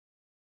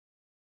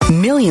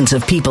Millions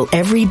of people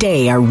every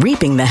day are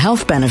reaping the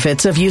health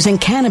benefits of using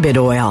cannabis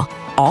oil,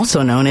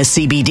 also known as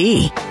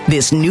CBD.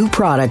 This new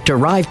product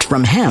derived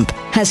from hemp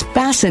has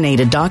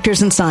fascinated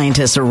doctors and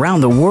scientists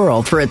around the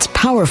world for its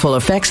powerful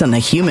effects on the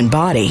human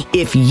body.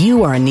 If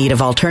you are in need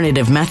of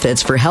alternative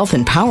methods for health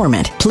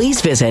empowerment, please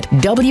visit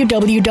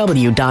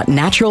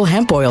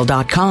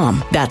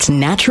www.naturalhempoil.com. That's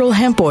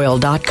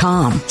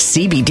naturalhempoil.com.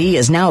 CBD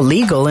is now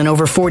legal in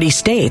over 40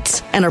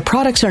 states, and our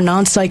products are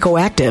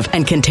non-psychoactive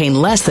and contain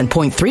less than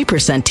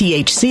 0.3%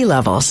 THC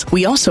levels.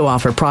 We also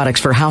offer products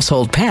for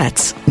household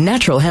pets.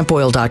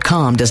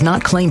 Naturalhempoil.com does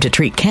not claim to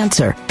treat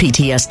cancer,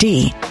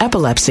 PTSD,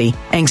 epilepsy,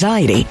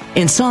 anxiety,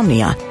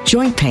 insomnia,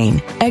 joint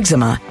pain,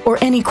 eczema, or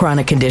any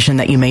chronic condition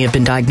that you may have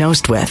been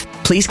diagnosed with.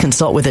 Please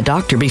consult with a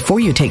doctor before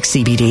you take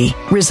CBD.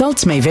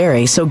 Results may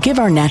vary, so give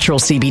our natural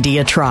CBD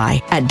a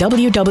try at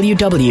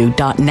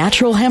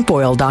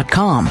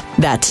www.naturalhempoil.com.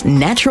 That's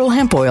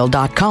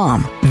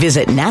naturalhempoil.com.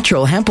 Visit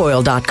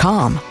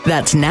naturalhempoil.com.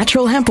 That's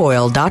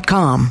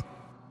naturalhempoil.com.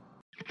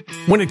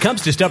 When it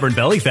comes to stubborn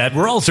belly fat,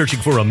 we're all searching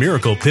for a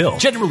miracle pill.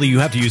 Generally, you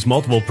have to use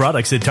multiple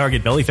products that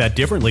target belly fat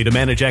differently to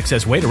manage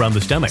excess weight around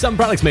the stomach. Some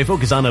products may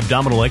focus on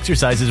abdominal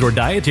exercises or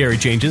dietary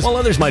changes, while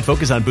others might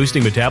focus on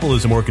boosting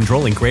metabolism or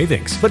controlling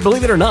cravings. But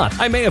believe it or not,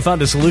 I may have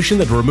found a solution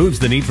that removes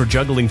the need for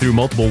juggling through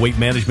multiple weight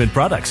management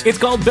products. It's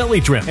called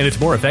Belly Trim, and it's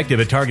more effective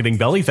at targeting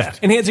belly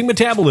fat, enhancing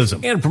metabolism,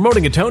 and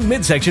promoting a toned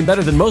midsection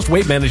better than most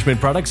weight management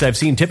products I've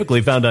seen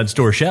typically found on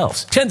store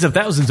shelves. Tens of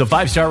thousands of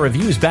 5-star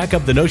reviews back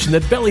up the notion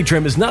that Belly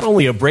Trim is not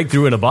only a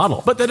breakthrough in a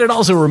bottle, but that it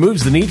also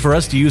removes the need for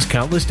us to use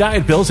countless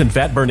diet pills and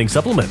fat-burning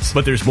supplements.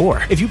 But there's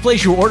more. If you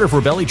place your order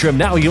for Belly Trim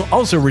now, you'll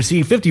also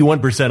receive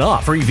 51%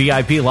 off, free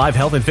VIP live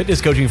health and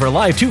fitness coaching for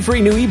life, 2 free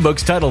new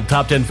ebooks titled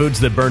Top 10 Foods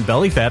That Burn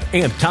Belly Fat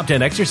and Top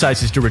 10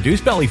 Exercises to Reduce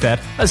Belly Fat,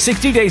 a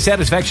 60-day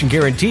satisfaction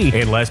guarantee,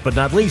 and last but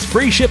not least,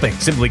 free shipping.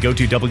 Simply go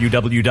to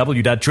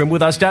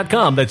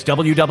www.trimwithus.com. That's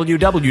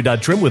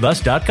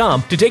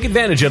www.trimwithus.com to take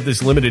advantage of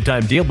this limited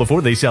time deal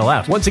before they sell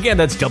out. Once again,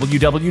 that's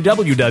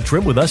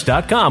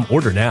www.trimwithus.com.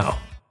 Order now.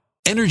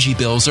 Energy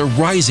bills are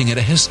rising at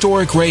a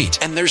historic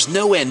rate, and there's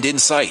no end in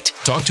sight.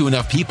 Talk to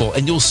enough people,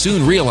 and you'll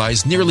soon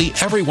realize nearly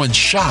everyone's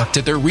shocked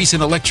at their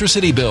recent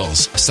electricity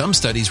bills. Some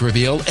studies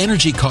reveal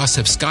energy costs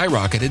have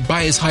skyrocketed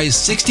by as high as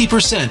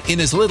 60%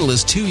 in as little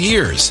as 2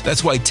 years.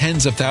 That's why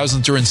tens of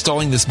thousands are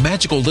installing this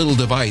magical little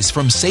device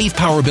from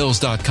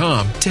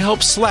SavePowerBills.com to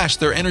help slash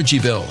their energy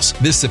bills.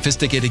 This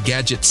sophisticated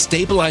gadget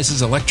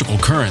stabilizes electrical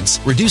currents,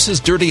 reduces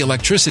dirty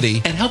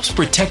electricity, and helps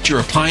protect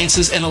your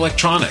appliances and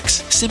electronics.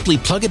 Simply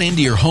plug it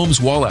into your home's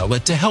wall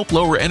outlet to help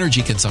lower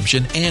energy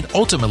consumption and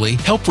ultimately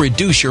help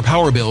reduce your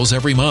power bills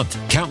every month.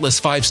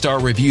 Countless 5-star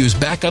reviews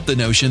back up the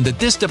notion that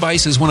this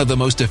device is one of the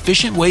most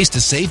efficient ways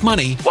to save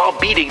money while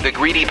beating the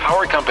greedy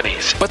power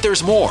companies. But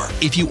there's more.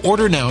 If you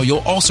order now, you'll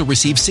also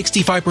receive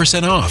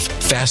 65% off,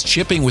 fast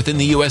shipping within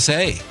the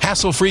USA,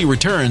 hassle-free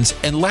returns,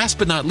 and last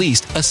but not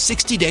least, a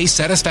 60-day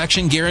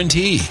satisfaction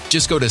guarantee.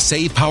 Just go to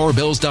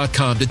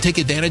SavePowerBills.com to take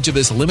advantage of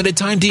this limited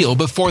time deal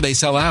before they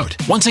sell out.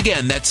 Once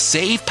again, that's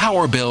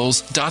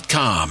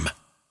SavePowerBills.com.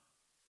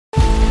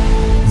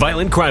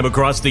 Violent crime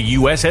across the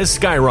U.S. has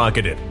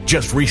skyrocketed.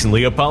 Just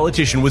recently, a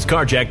politician was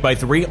carjacked by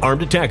 3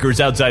 armed attackers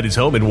outside his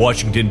home in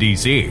Washington,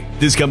 D.C.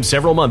 This comes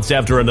several months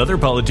after another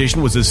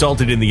politician was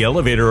assaulted in the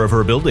elevator of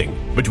her building.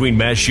 Between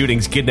mass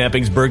shootings,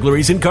 kidnappings,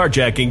 burglaries, and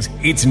carjackings,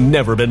 it's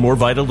never been more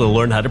vital to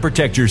learn how to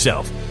protect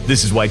yourself.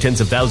 This is why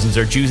tens of thousands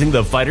are choosing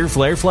the Fighter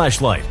Flare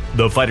flashlight.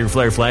 The Fighter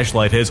Flare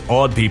flashlight has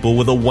awed people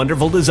with a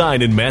wonderful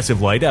design and massive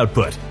light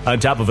output. On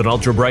top of an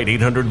ultra-bright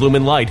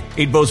 800-lumen light,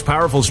 it boasts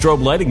powerful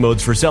strobe lighting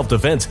modes for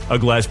self-defense, a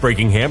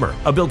glass-breaking hammer,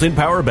 a built-in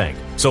power bank,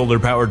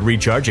 solar-powered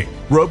recharging,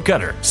 rope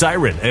cutter,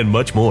 siren, and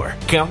much more.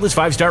 Countless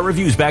 5-star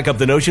reviews back up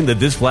the notion that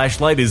this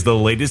flashlight is the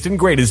latest and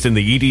greatest in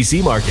the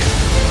EDC market.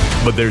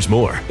 But there's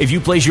more. If you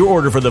place your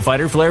order for the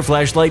Fighter Flare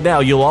flashlight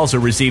now, you'll also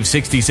receive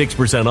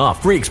 66%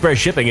 off, free express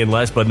shipping, and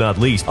last but not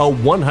least, a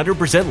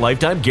 100%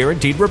 lifetime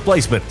guaranteed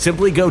replacement.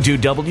 Simply go to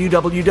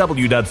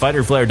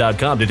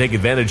www.fighterflare.com to take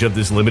advantage of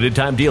this limited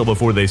time deal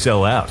before they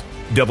sell out.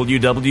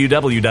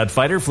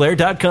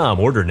 www.fighterflare.com.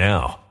 Order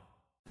now.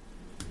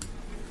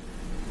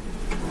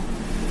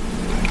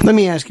 Let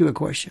me ask you a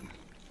question.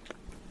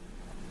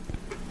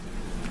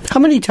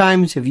 How many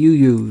times have you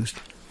used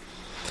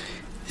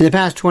in the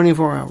past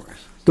 24 hours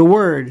the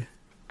word,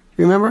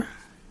 remember?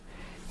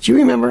 Do you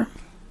remember?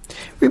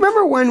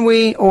 Remember when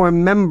we, or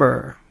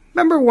remember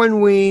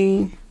when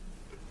we,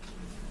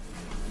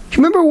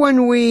 remember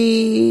when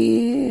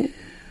we,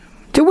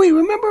 do we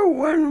remember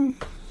when?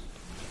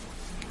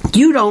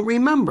 You don't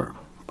remember.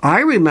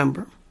 I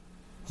remember.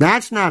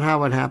 That's not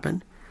how it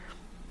happened.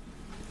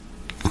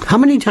 How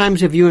many times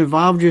have you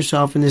involved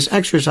yourself in this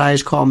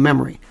exercise called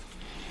memory?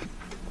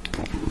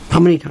 How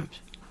many times?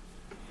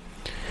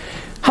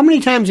 How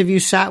many times have you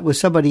sat with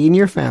somebody in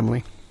your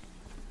family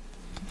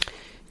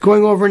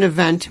going over an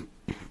event,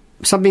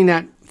 something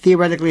that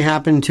theoretically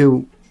happened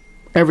to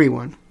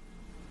everyone,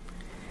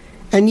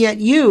 and yet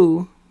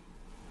you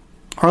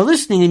are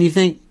listening and you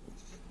think,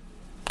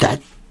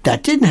 that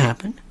didn't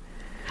happen.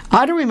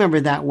 I don't remember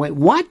that way.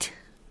 What?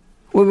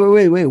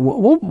 Wait.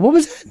 What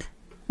was that?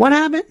 What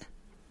happened?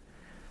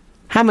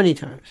 How many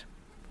times?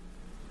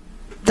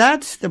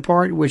 That's the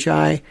part which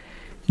I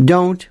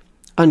don't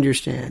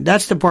understand.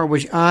 That's the part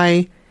which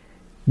I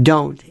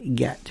don't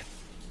get.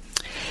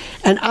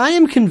 And I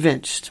am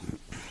convinced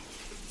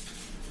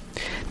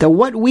that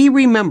what we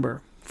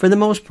remember, for the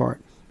most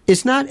part,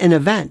 is not an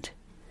event,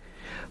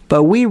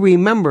 but we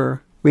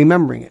remember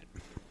remembering it.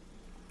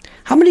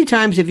 How many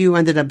times have you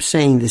ended up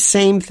saying the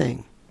same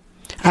thing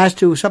as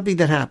to something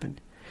that happened?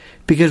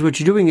 Because what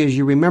you're doing is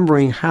you're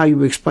remembering how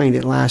you explained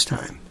it last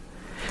time.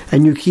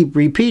 And you keep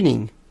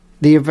repeating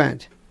the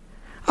event.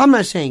 I'm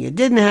not saying it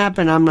didn't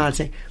happen, I'm not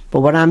saying...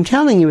 But what I'm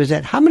telling you is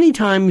that how many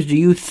times do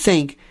you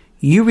think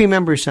you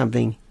remember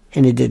something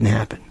and it didn't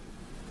happen?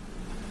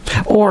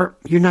 Or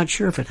you're not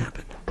sure if it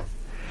happened.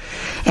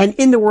 And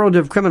in the world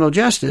of criminal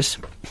justice,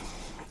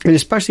 and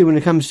especially when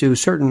it comes to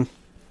certain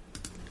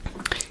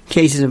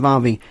cases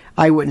involving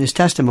eyewitness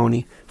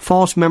testimony,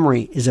 false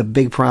memory is a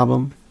big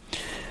problem.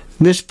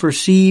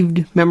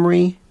 Misperceived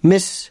memory,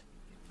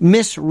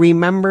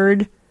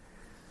 misremembered.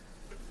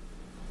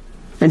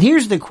 And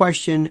here's the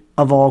question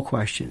of all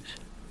questions.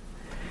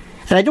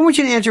 And I don't want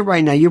you to answer it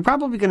right now. You're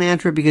probably going to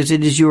answer it because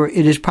it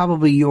is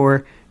probably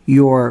your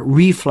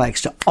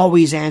reflex to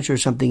always answer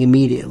something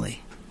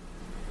immediately.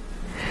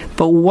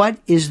 But what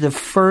is the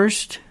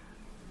first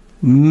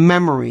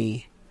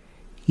memory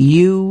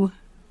you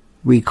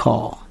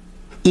recall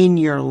in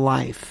your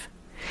life?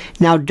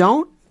 Now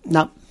don't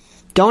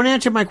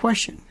answer my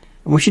question.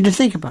 I want you to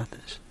think about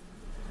this.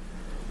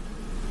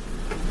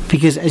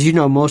 Because, as you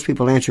know, most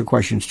people answer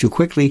questions too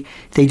quickly.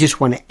 They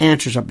just want to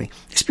answer something.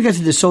 It's because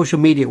of the social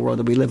media world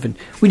that we live in.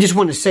 We just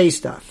want to say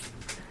stuff.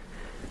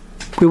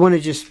 We want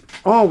to just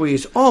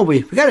always,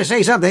 we got to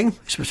say something.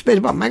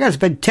 I got to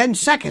spend 10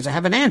 seconds. I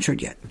haven't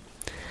answered yet.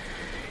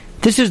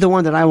 This is the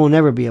one that I will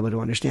never be able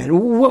to understand.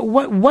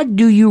 What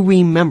do you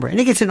remember? And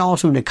it gets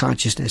also into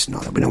consciousness and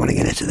all that. We don't want to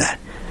get into that.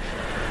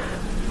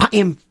 I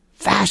am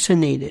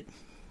fascinated.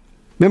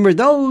 Remember,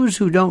 those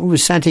who don't, with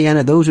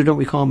Santayana, those who don't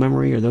recall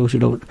memory or those who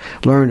don't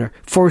learn are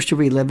forced to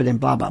relive it and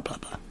blah, blah, blah,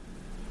 blah.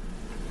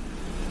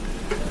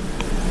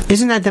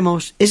 Isn't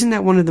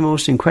that one of the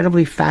most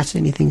incredibly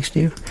fascinating things to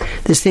you?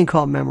 This thing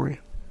called memory.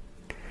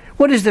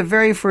 What is the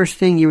very first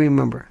thing you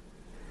remember?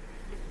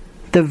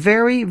 The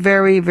very,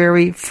 very,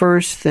 very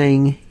first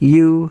thing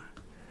you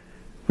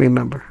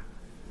remember.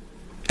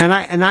 And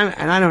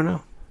I don't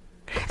know.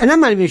 And I'm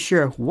not even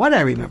sure what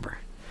I remember.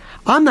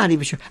 I'm not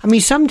even sure. I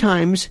mean,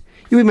 sometimes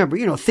you remember,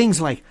 things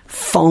like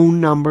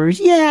phone numbers.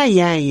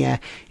 Yeah.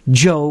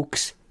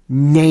 Jokes,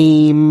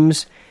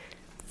 names.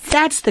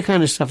 That's the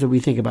kind of stuff that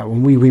we think about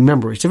when we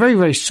remember. It's a very,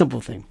 very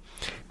simple thing.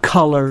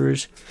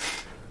 Colors,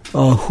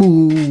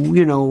 who,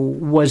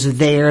 was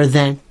there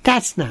then.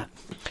 That's not.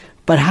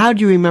 But how do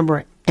you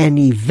remember an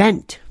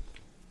event?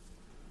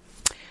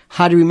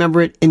 How do you remember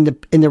it in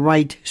the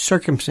right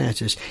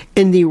circumstances,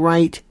 in the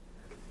right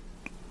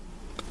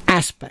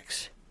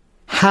aspects?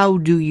 How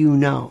do you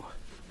know?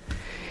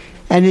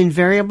 And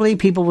invariably,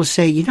 people will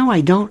say,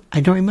 I don't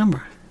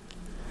remember.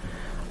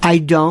 I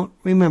don't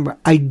remember.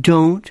 I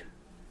don't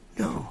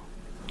know.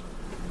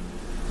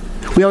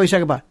 We always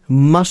talk about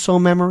muscle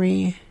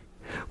memory.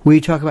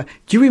 We talk about,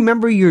 do you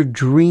remember your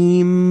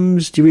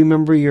dreams? Do you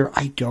remember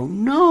I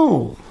don't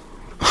know.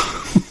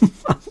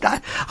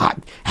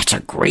 That's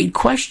a great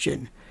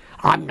question.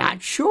 I'm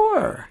not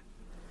sure.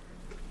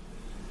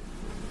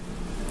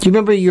 Do you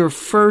remember your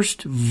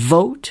first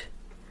vote?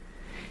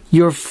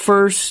 Your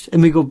first,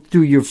 and we go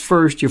through your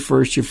first.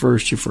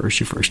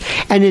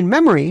 And in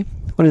memory,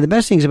 one of the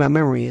best things about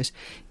memory is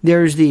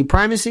there's the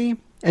primacy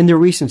and the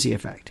recency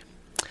effect.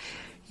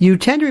 You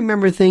tend to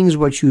remember things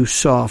what you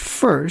saw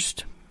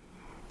first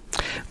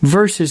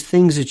versus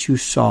things that you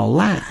saw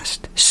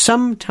last.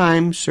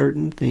 Sometimes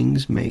certain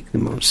things make the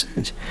most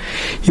sense.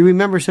 You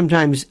remember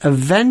sometimes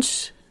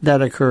events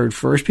that occurred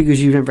first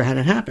because you've never had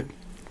it happen.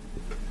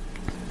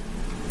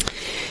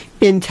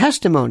 In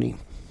testimony,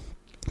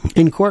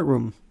 in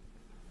courtroom,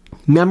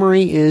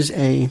 memory is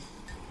the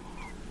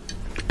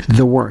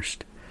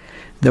worst.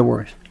 The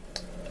worst.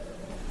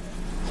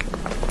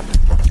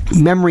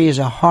 Memory is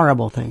a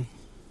horrible thing.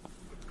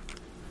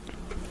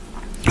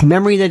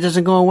 Memory that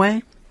doesn't go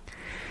away.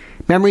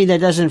 Memory that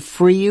doesn't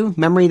free you.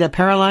 Memory that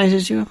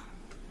paralyzes you.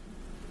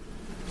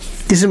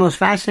 This is the most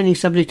fascinating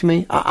subject to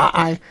me.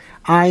 I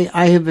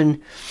have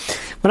been...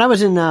 When I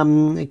was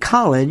in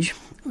college,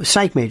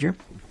 psych major,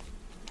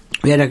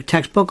 we had a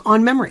textbook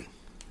on memory.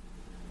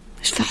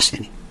 It's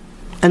fascinating.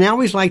 And I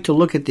always like to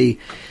look at the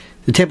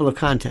table of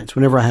contents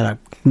whenever I had a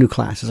new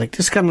class. It's like,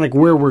 this is kind of like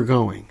where we're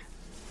going.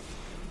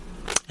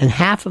 And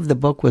half of the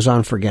book was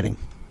on forgetting.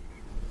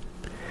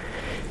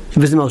 It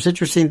was the most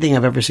interesting thing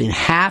I've ever seen.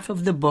 Half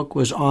of the book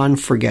was on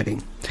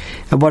forgetting.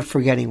 And what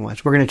forgetting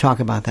was. We're going to talk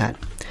about that.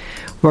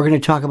 We're going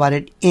to talk about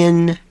it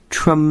in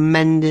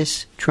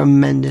tremendous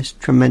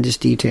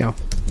detail.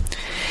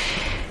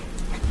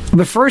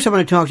 But first I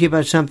want to talk to you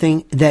about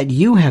something that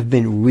you have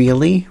been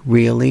really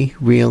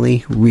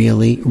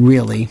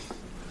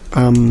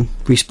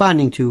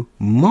responding to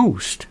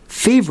most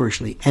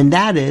feverishly, and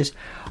that is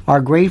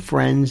our great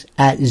friends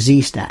at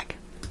Z-Stack.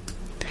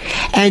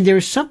 And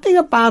there's something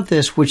about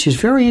this which is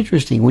very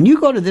interesting. When you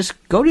go to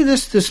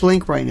this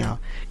link right now.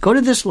 Go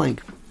to this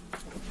link.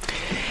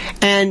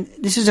 And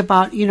this is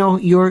about,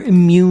 your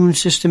immune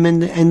system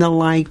and the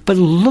like. But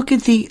look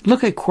at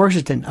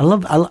quercetin.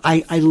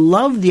 I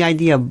love the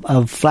idea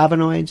of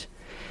flavonoids.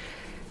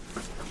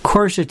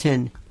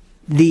 Quercetin,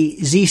 the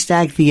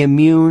Z-Stack, the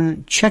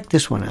immune. Check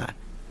this one out.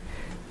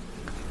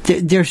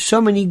 There's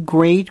so many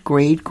great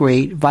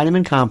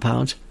vitamin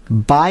compounds,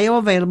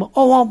 bioavailable.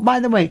 Oh, well, by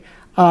the way,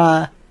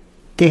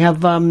 they have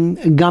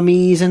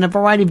gummies and a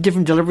variety of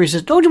different delivery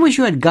systems. Don't you wish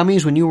you had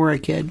gummies when you were a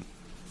kid?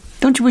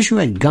 Don't you wish you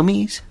had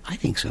gummies? I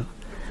think so.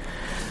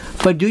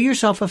 But do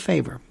yourself a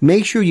favor.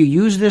 Make sure you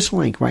use this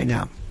link right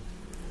now.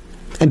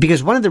 And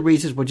because one of the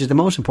reasons, which is the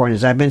most important,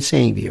 as I've been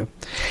saying to you,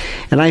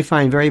 and I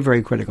find very,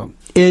 very critical,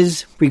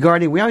 is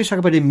regarding, we always talk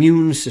about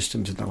immune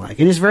systems and the like.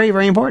 And it's very,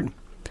 very important.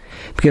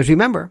 Because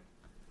remember,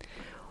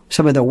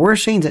 some of the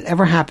worst things that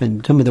ever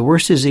happened, some of the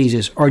worst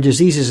diseases, are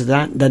diseases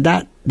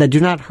that do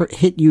not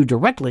hit you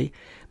directly,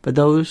 but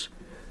those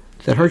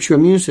that hurt your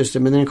immune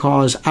system and then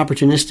cause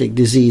opportunistic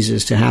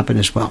diseases to happen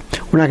as well.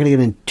 We're not going to get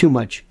into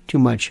too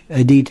much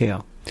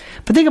detail.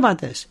 But think about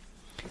this.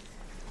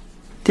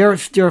 There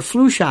are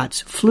flu shots,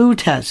 flu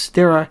tests.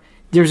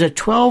 There's a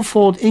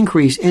 12-fold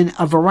increase in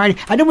a variety.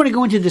 I don't want to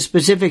go into the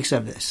specifics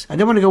of this. I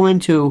don't want to go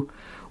into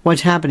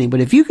what's happening. But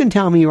if you can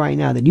tell me right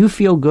now that you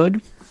feel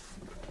good,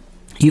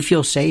 you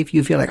feel safe,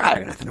 you feel like, I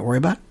got nothing to worry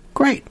about,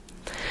 great.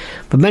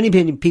 But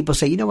many people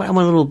say, you know what, I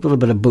want a little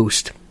bit of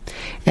boost.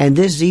 And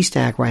this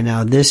Z-Stack right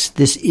now,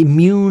 this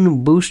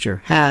immune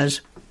booster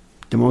has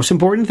the most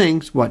important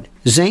things. What?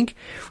 Zinc.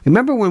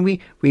 Remember when we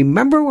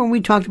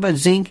talked about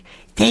zinc?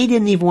 They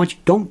didn't even want you.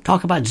 Don't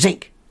talk about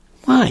zinc.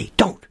 Why?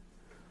 Don't.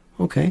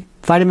 Okay.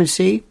 Vitamin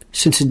C.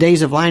 Since the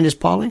days of Linus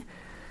Pauling.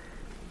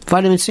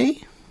 Vitamin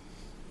C.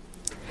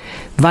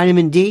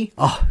 Vitamin D.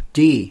 Oh,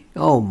 D.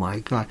 Oh my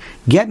God.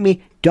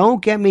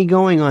 Don't get me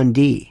going on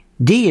D.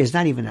 D is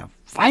not even a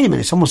vitamin.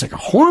 It's almost like a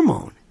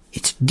hormone.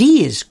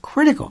 D is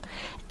critical.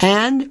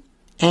 And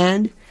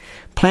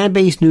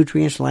plant-based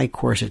nutrients like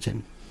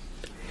quercetin.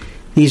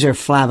 These are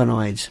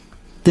flavonoids.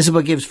 This is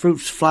what gives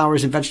fruits,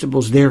 flowers, and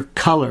vegetables their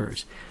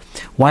colors.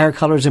 Why are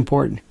colors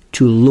important?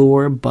 To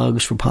lure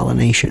bugs for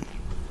pollination.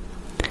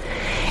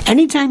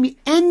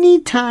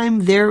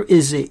 Anytime there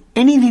is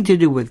anything to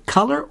do with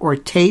color or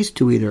taste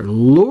to either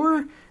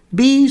lure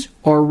bees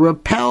or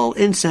repel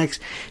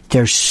insects,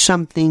 there's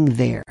something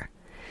there.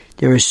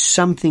 There is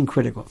something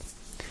critical.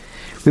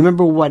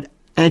 Remember what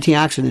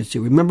antioxidants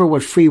do. Remember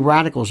what free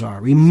radicals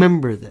are.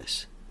 Remember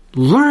this.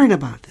 Learn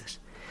about this.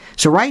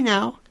 So right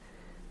now,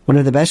 one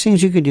of the best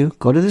things you can do,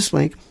 go to this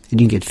link, and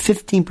you can get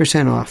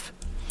 15% off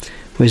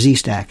with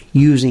Z-Stack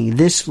using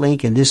this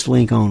link and this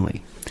link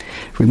only.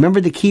 Remember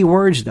the key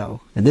words,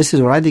 though, and this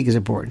is what I think is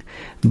important.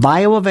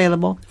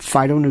 Bioavailable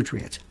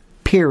phytonutrients,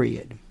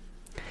 period.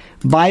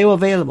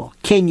 Bioavailable.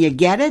 Can you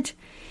get it?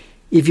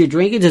 If you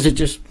drink it, is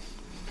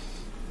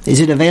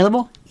it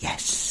available?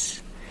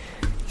 Yes.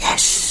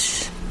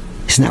 Yes.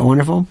 Isn't that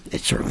wonderful?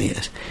 It certainly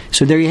is.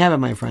 So there you have it,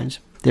 my friends.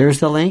 There's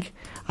the link.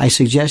 I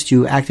suggest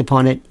you act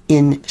upon it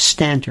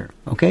instanter.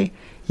 Okay?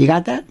 You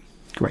got that?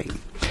 Great.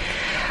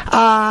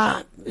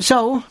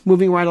 So,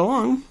 moving right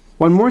along,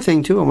 one more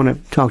thing, too. I want to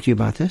talk to you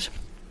about this.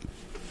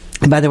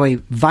 And by the way,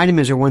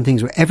 vitamins are one thing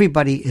where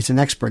everybody is an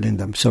expert in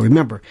them. So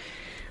remember,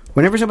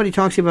 whenever somebody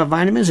talks to you about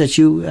vitamins, that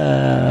you,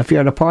 if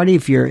you're at a party,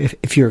 if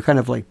you're kind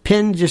of like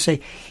pinned, just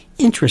say,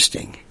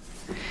 interesting,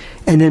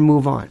 and then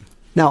move on.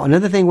 Now,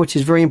 another thing which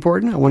is very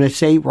important, I want to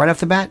say right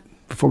off the bat,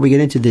 before we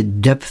get into the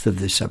depth of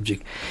this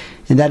subject,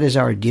 and that is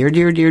our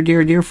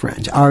dear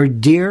friends, our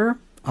dear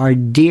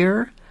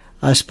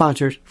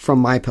sponsors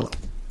from MyPillow.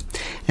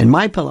 And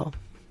MyPillow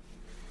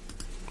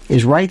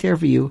is right there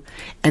for you.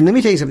 And let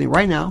me tell you something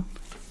right now.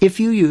 If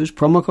you use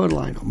promo code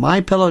Lionel,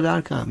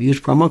 mypillow.com, use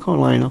promo code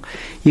Lionel,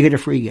 you get a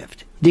free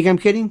gift. Think I'm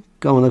kidding?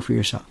 Go and look for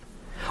yourself.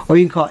 Or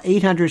you can call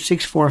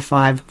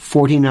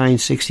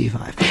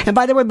 800-645-4965. And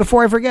by the way,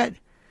 before I forget,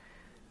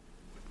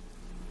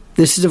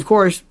 this is, of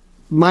course,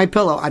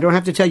 MyPillow. I don't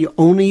have to tell you,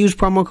 only use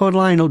promo code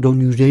Lionel.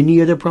 Don't use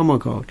any other promo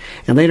code.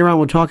 And later on,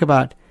 we'll talk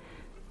about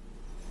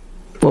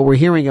what we're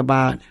hearing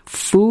about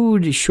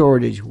food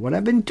shortage. What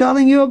I've been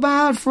telling you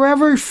about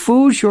forever,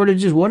 food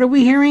shortages. What are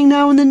we hearing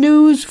now in the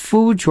news?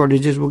 Food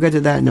shortages. We'll get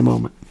to that in a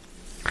moment.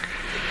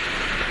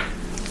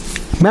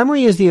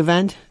 Memory is the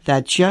event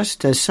that just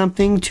does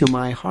something to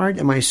my heart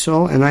and my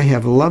soul, and I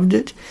have loved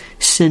it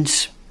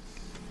since.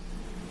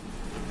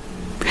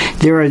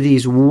 There are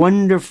these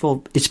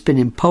wonderful, it's been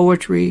in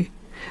poetry,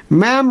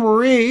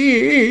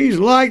 memories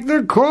like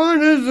the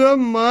corners of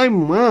my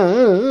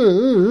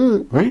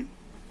mind, right?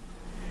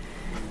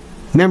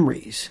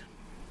 Memories.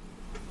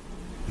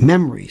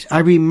 I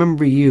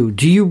remember you.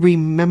 Do you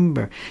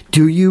remember?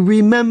 Do you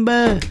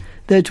remember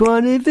the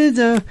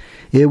 25th of...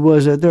 It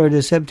was the 3rd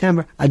of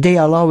September. A day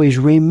I'll always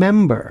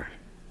remember.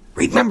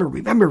 Remember.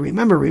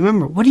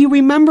 What are you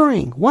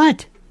remembering?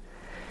 What?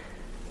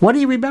 What are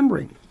you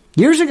remembering?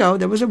 Years ago,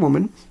 there was a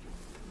woman.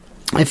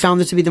 I found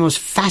this to be the most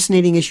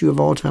fascinating issue of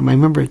all time. I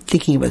remember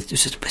thinking about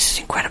this is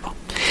incredible.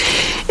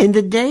 In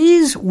the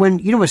days when,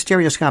 you know what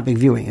stereoscopic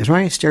viewing is,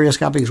 right?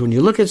 Stereoscopic is when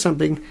you look at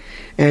something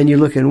and you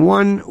look in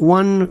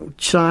one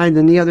side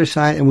and the other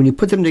side, and when you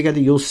put them together,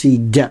 you'll see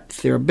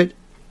depth. They're a bit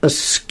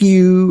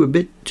askew, a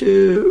bit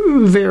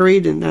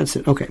varied, and that's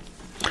it. Okay.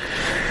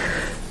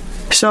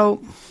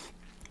 So,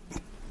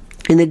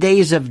 in the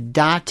days of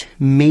dot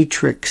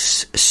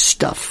matrix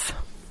stuff,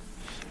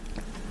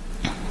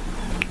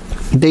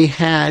 they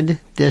had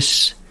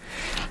this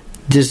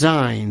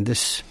design,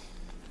 this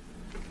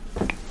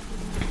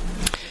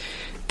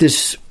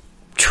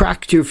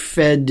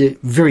tractor-fed,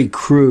 very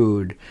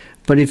crude.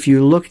 But if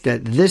you looked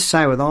at this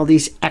side with all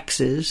these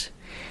X's,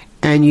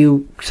 and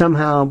you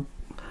somehow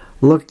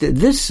looked at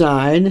this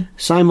side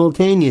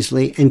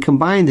simultaneously and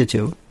combined the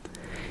two,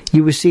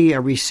 you would see a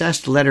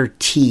recessed letter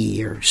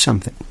T or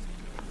something.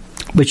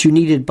 But you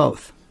needed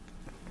both.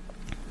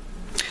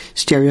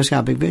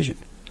 Stereoscopic vision.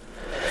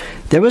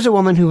 There was a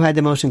woman who had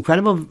the most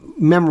incredible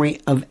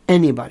memory of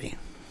anybody.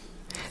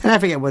 And I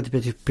forget what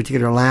the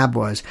particular lab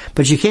was.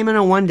 But she came in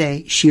on one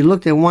day, she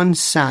looked at one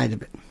side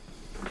of it.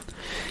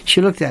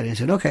 She looked at it and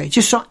said, okay,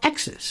 just saw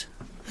X's.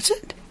 That's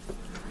it.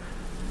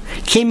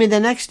 Came in the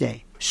next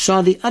day,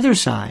 saw the other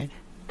side,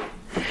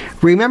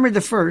 remembered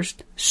the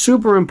first,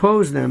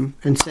 superimposed them,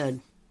 and said,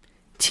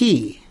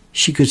 T.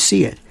 She could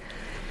see it.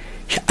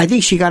 I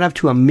think she got up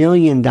to 1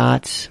 million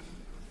dots.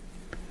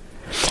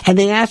 And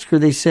they asked her,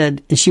 they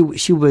said, and she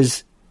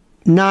was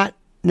not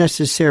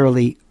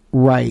necessarily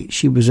right.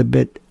 She was a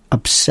bit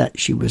upset.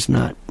 She was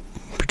not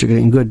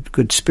particularly in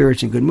good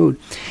spirits and good mood.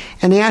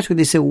 And they asked her,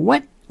 they said,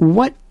 what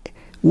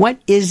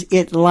is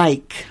it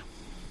like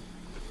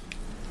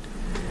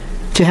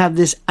to have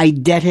this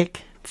eidetic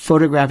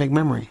photographic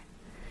memory?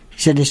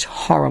 She said, it's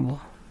horrible.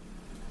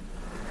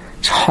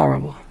 It's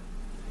horrible.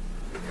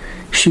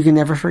 She could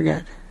never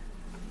forget.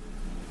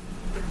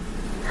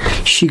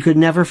 She could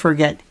never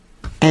forget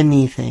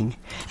anything.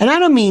 And I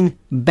don't mean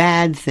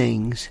bad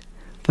things,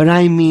 but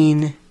I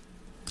mean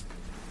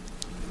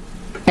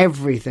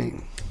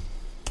everything.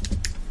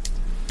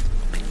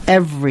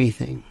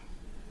 Everything.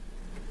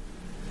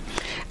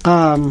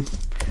 I'm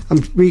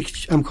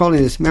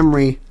calling this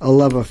memory a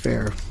love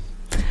affair.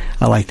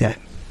 I like that.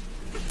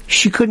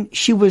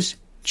 She was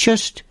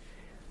just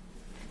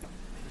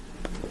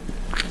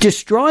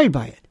destroyed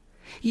by it.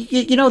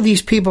 You know,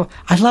 these people,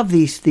 I love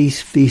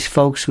these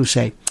folks who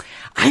say,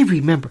 I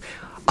remember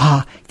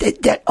September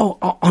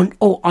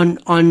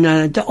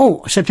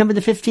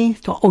the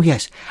 15th. Oh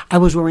yes, I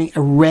was wearing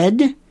a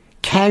red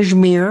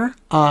cashmere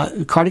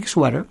cardigan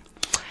sweater.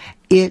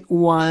 It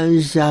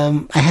was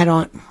I had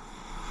on.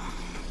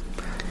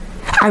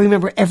 I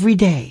remember every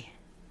day.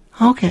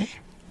 Okay.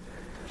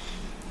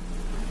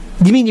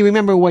 You mean you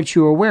remember what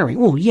you were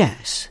wearing? Oh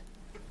yes.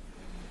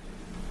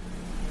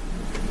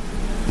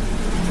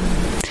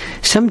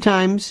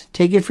 Sometimes,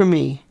 take it from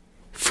me,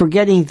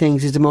 forgetting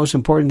things is the most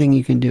important thing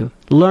you can do.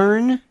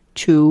 Learn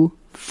to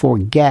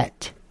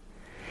forget.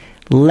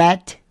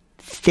 Let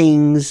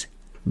things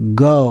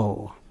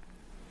go.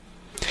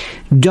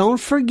 Don't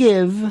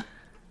forgive.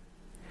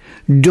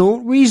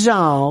 Don't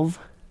resolve.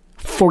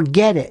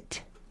 Forget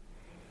it.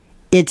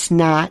 It's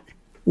not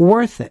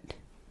worth it.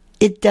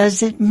 It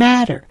doesn't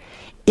matter.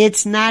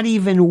 It's not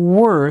even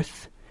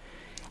worth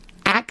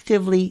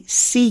actively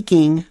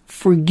seeking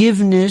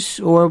forgiveness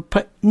or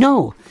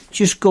no,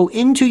 just go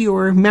into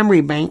your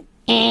memory bank,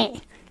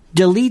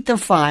 delete the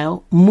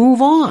file,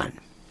 move on.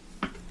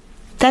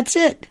 That's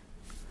it.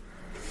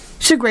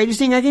 It's the greatest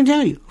thing I can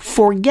tell you.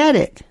 Forget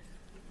it.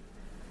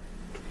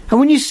 And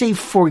when you say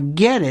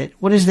forget it,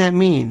 what does that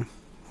mean?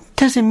 It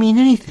doesn't mean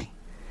anything.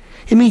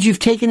 It means you've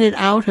taken it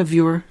out of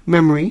your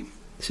memory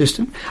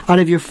system, out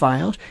of your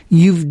files.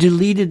 You've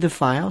deleted the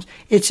files.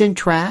 It's in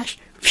trash.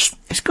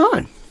 It's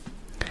gone.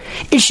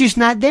 It's just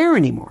not there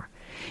anymore.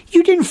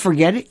 You didn't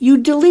forget it. You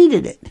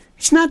deleted it.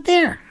 It's not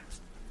there.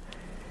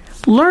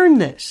 Learn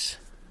this.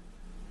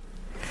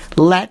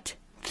 Let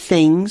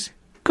things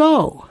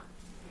go.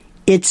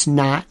 It's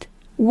not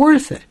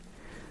worth it.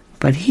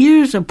 But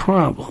here's a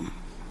problem.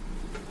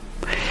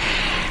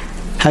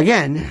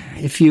 Again,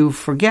 if you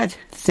forget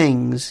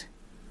things,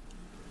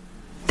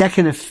 that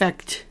can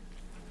affect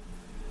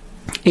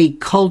a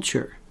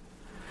culture.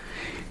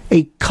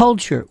 A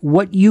culture,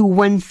 what you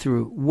went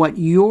through, what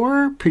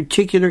your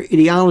particular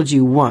ideology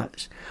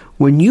was.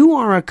 When you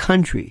are a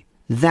country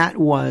that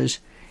was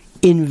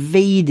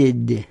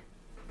invaded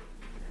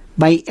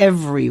by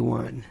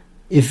everyone,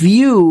 if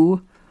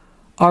you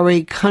are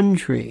a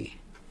country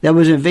that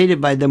was invaded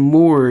by the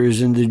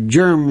Moors and the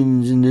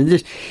Germans and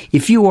this,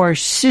 if you are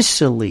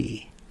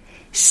Sicily,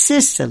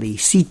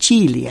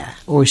 Sicilia,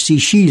 or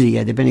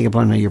Sicilia, depending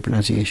upon your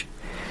pronunciation,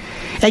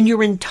 and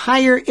your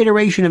entire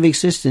iteration of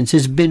existence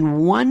has been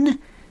one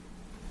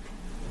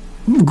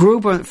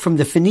group from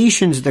the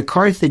Phoenicians, the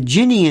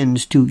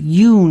Carthaginians, to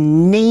you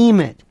name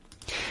it.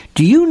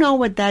 Do you know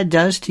what that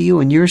does to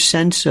you and your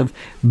sense of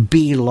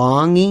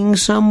belonging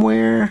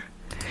somewhere?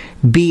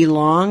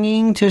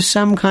 belonging to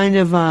some kind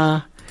of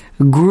a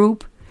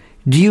group.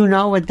 Do you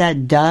know what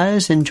that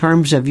does in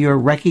terms of your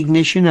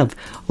recognition of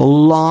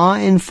law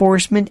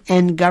enforcement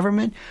and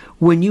government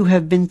when you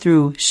have been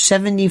through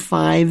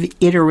 75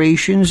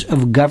 iterations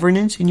of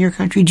governance in your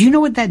country? Do you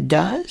know what that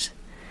does?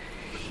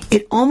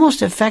 It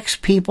almost affects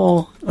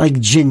people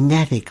like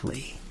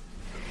genetically.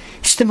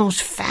 It's the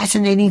most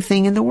fascinating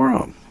thing in the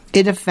world.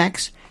 It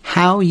affects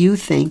how you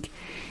think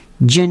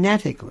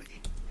genetically.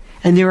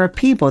 And there are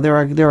people, there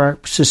are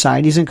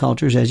societies and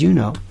cultures, as you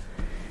know,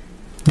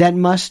 that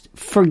must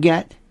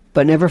forget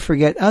but never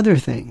forget other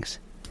things.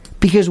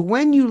 Because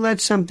when you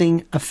let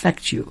something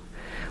affect you,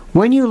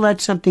 when you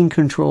let something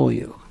control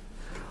you,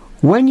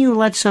 when you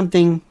let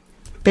something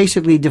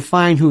basically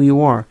define who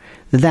you are,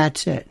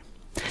 that's it.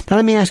 Now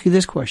let me ask you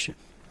this question.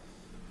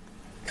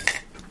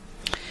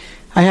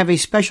 I have a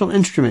special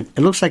instrument.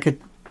 It looks like a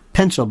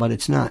pencil, but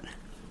it's not.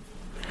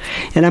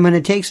 And I'm going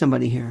to take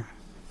somebody here.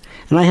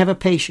 And I have a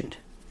patient.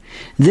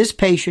 This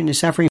patient is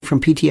suffering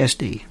from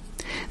PTSD.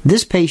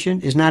 This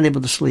patient is not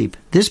able to sleep.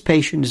 This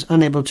patient is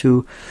unable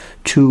to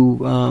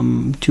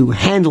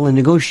handle and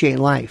negotiate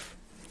life.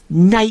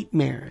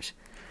 Nightmares.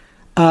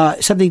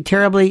 Something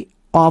terribly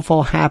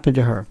awful happened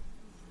to her.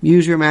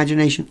 Use your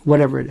imagination,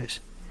 whatever it is.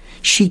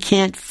 She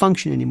can't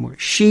function anymore.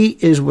 She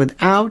is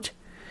without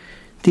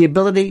the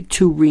ability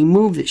to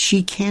remove this.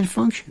 She can't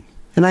function.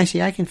 And I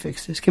say, I can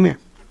fix this. Come here.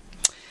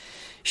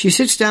 She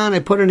sits down. I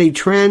put in a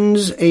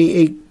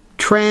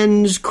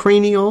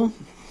transcranial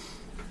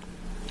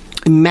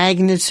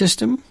magnet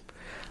system.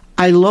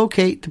 I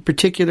locate the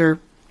particular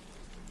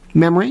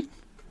memory.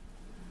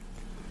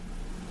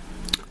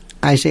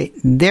 I say,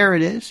 there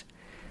it is.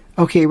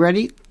 Okay,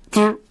 ready?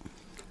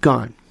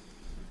 Gone.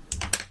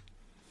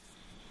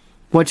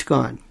 What's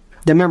gone?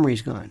 The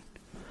memory's gone.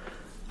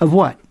 Of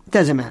what?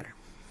 Doesn't matter.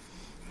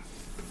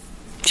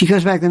 She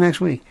comes back the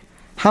next week.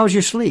 How's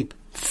your sleep?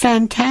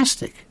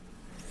 Fantastic.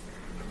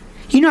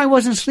 You know, I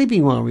wasn't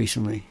sleeping well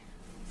recently.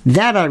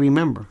 That I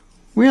remember.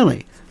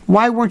 Really?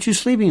 Why weren't you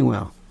sleeping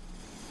well?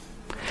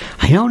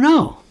 I don't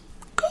know.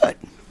 Good.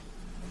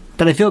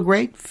 But I feel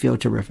great. Feel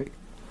terrific.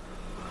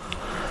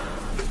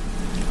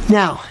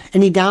 Now,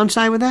 any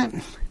downside with that?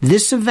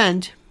 This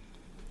event,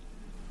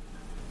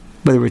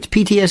 whether it's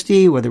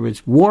PTSD, whether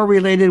it's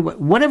war-related,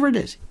 whatever it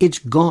is, it's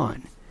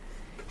gone.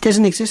 It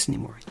doesn't exist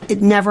anymore.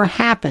 It never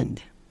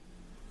happened.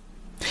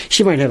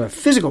 She might have a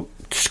physical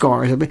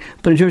scar or something,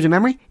 but in terms of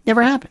memory,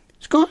 never happened.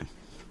 It's gone.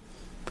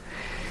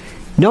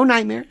 No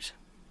nightmares.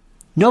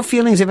 No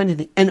feelings of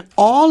anything. And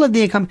all of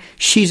the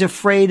she's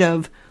afraid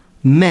of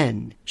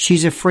men.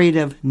 She's afraid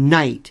of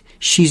night.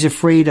 She's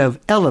afraid of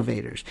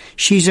elevators.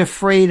 She's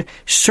afraid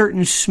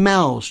certain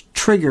smells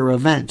trigger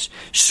events.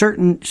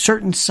 Certain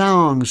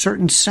songs,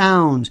 certain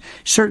sounds,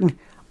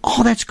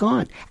 all that's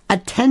gone.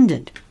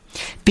 Attendant.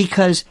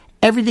 Because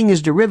everything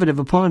is derivative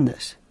upon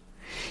this.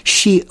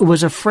 She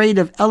was afraid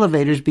of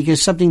elevators because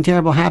something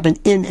terrible happened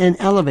in an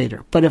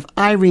elevator. But if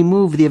I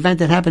remove the event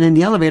that happened in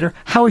the elevator,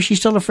 how is she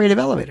still afraid of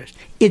elevators?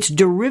 It's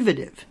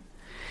derivative.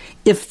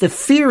 If the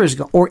fear is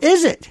gone, or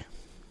is it?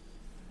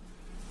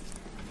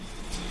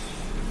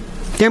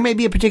 There may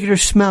be a particular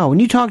smell. When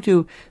you talk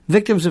to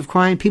victims of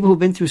crime, people who've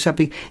been through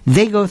something,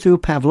 they go through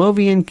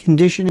Pavlovian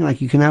conditioning like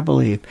you cannot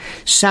believe.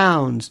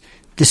 Sounds,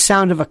 the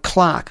sound of a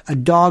clock, a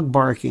dog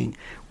barking,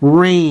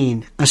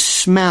 rain, a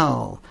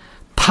smell,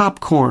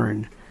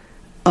 popcorn,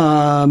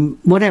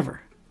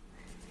 whatever.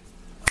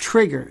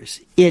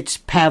 Triggers. It's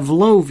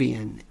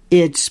Pavlovian.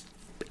 It's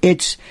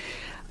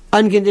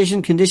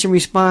unconditioned conditioned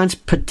response,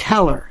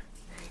 patellar.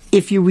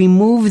 If you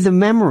remove the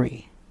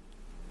memory,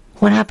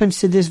 what happens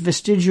to this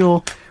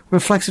vestigial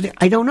reflexivity?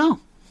 I don't know.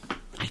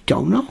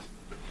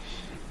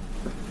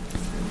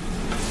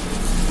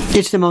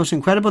 It's the most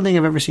incredible thing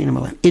I've ever seen in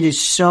my life. It is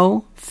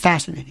so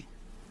fascinating.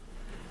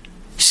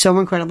 So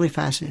incredibly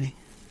fascinating.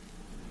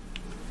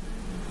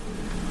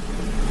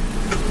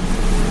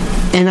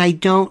 And I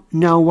don't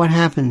know what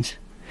happens.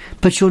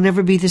 But you'll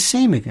never be the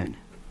same again.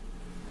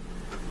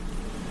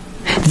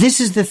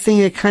 This is the thing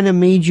that kind of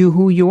made you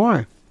who you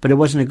are. But it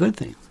wasn't a good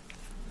thing.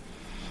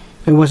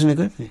 It wasn't a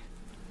good thing.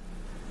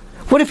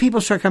 What if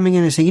people start coming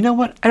in and say, you know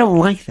what? I don't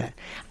like that.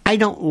 I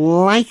don't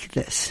like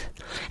this.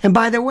 And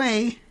by the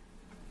way,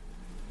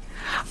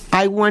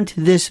 I want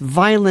this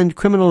violent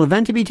criminal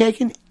event to be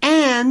taken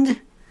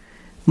and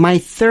my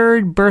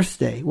third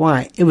birthday.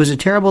 Why? It was a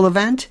terrible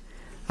event.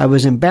 I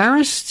was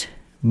embarrassed.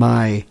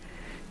 My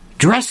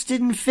dress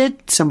didn't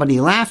fit. Somebody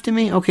laughed at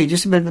me. Okay,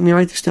 just a minute. Let me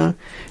write this down.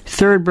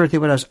 Third birthday,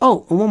 what else?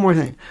 Oh, and one more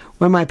thing.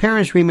 When my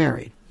parents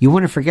remarried. You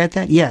want to forget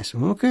that? Yes.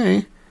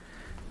 Okay.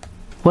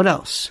 What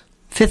else?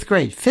 Fifth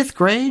grade. Fifth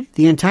grade?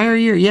 The entire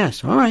year?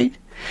 Yes. All right.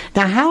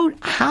 Now,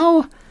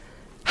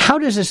 how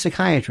does a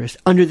psychiatrist,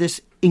 under this,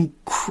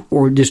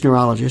 or this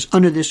neurologist,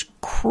 under this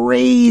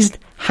crazed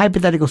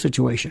hypothetical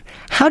situation,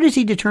 how does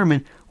he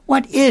determine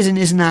what is and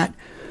is not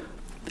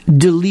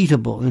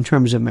deletable in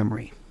terms of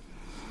memory?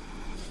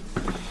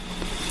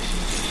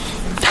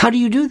 How do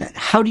you do that?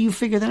 How do you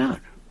figure that out?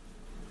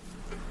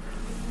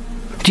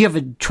 Do you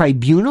have a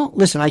tribunal?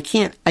 Listen, I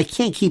can't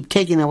keep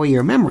taking away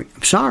your memory.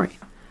 I'm sorry.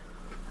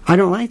 I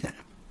don't like that.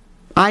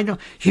 I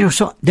don't,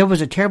 so there was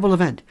a terrible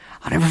event.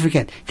 I'll never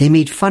forget. They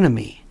made fun of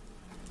me.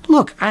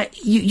 Look,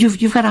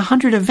 you've got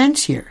 100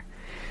 events here.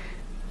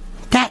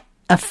 That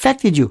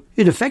affected you.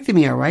 It affected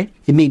me, all right.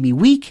 It made me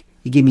weak.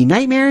 It gave me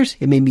nightmares.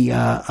 It made me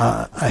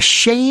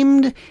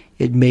ashamed.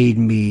 It made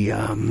me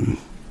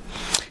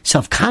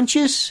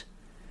self-conscious.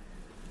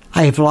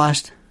 I have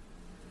lost.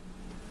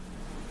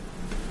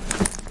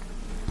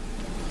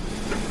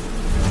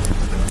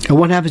 And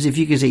what happens if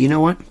you can say, you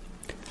know what?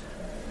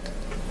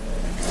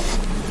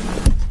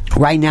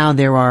 Right now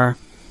there are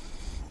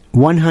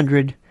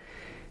 100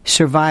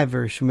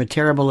 survivors from a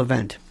terrible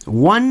event.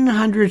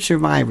 100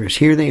 survivors.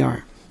 Here they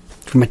are.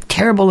 From a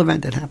terrible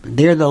event that happened.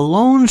 They're the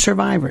lone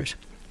survivors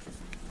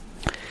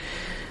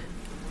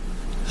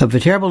of a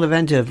terrible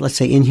event of, let's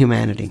say,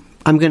 inhumanity.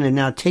 I'm going to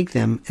now take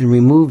them and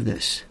remove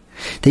this.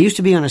 They used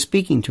to be on a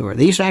speaking tour.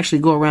 They used to actually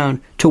go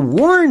around to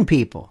warn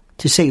people,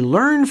 to say,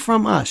 learn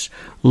from us.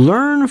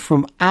 Learn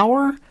from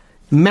our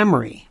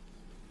memory.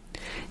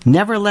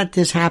 Never let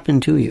this happen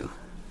to you.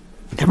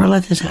 Never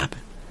let this happen.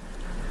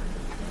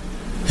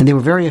 And they were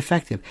very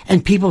effective.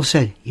 And people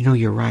said,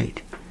 you're right.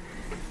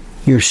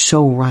 You're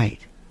so right.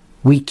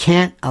 We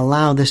can't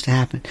allow this to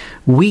happen.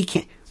 You're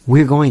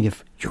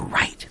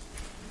right.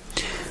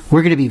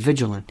 We're going to be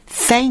vigilant.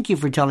 Thank you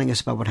for telling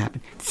us about what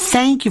happened.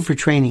 Thank you for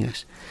training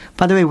us.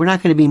 By the way, we're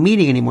not going to be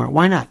meeting anymore.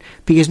 Why not?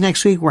 Because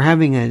next week we're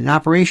having an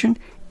operation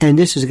and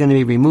this is going to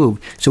be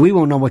removed. So we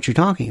won't know what you're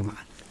talking about.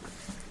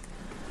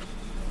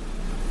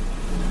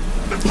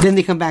 Then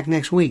they come back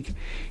next week.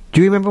 Do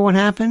you remember what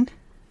happened?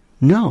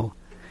 No.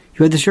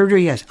 You had the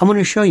surgery? Yes. I'm going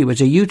to show you. It's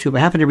a YouTube.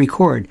 I happened to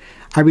record.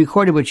 I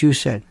recorded what you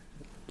said.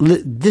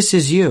 This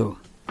is you.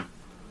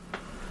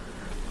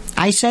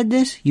 I said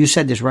this. You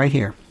said this right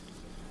here.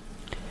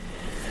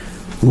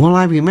 Well,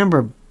 I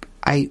remember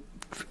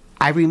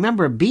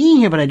being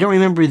here, but I don't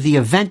remember the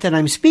event that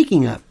I'm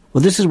speaking of.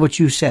 Well, this is what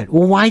you said.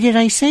 Well, why did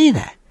I say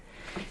that?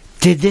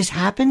 Did this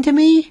happen to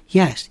me?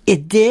 Yes,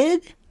 it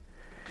did.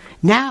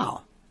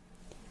 Now,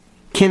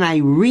 can I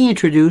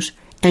reintroduce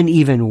an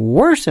even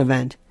worse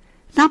event?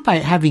 Not by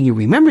having you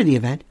remember the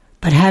event,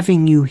 but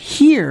having you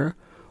hear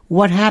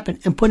what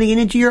happened and putting it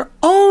into your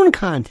own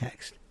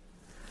context.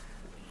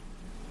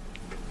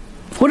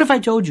 What if I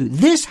told you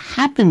this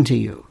happened to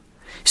you?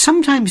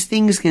 Sometimes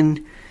things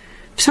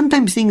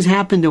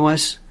happen to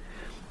us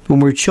when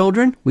we're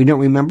children. We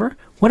don't remember.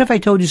 What if I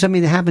told you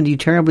something that happened to you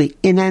terribly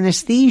in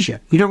anesthesia?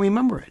 You don't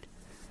remember it.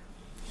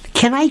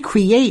 Can I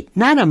create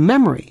not a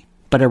memory,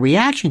 but a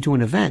reaction to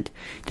an event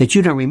that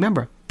you don't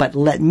remember? But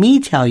let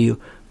me tell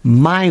you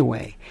my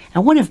way.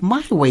 And what if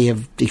my way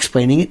of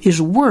explaining it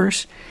is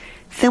worse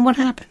than what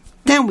happened?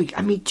 Then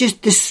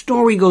just this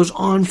story goes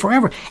on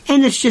forever.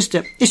 And it's just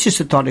a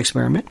thought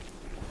experiment.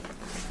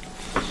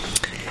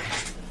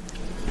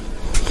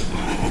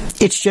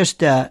 It's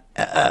just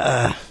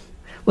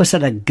what's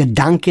that, a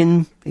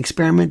Gedanken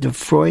experiment of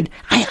Freud?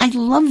 I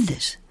love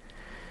this.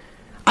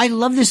 I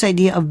love this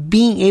idea of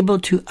being able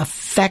to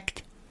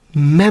affect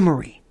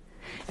memory.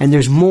 And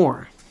there's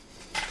more.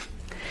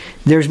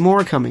 There's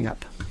more coming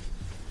up.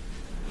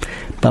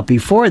 But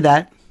before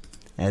that,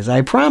 as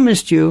I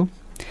promised you,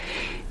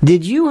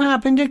 did you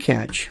happen to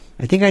catch,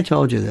 I think I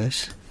told you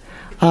this,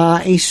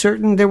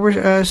 there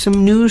were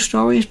some news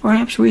stories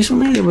perhaps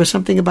recently? There was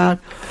something about,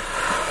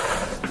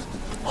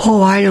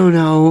 I don't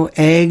know,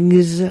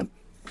 eggs that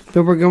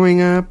were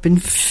going up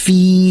and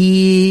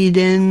feed,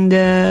 and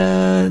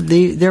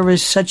there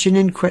was such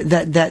an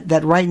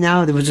that right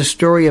now there was a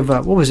story of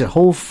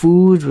Whole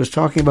Foods was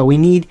talking about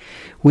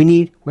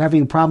we're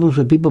having problems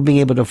with people being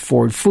able to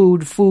afford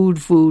food.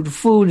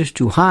 Food is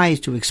too high,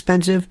 it's too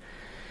expensive.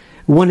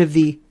 One of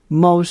the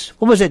most,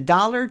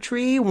 Dollar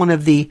Tree? One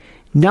of the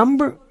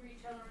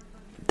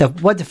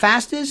the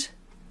fastest?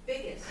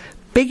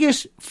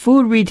 Biggest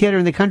food retailer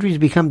in the country has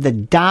become the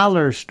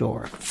dollar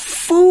store.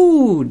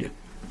 Food.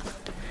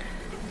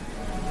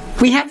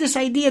 We have this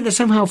idea that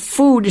somehow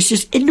food is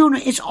just,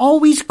 it's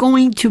always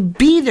going to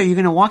be there. You're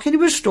going to walk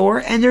into a store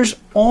and there's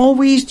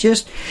always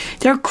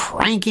they're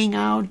cranking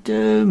out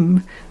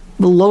the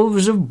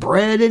loaves of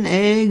bread and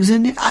eggs.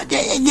 And I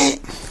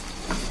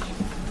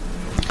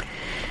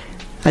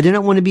do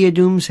not want to be a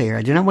doomsayer.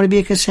 I do not want to be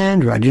a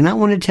Cassandra. I do not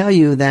want to tell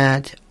you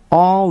that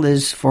all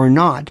is for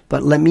naught,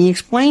 but let me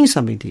explain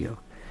something to you.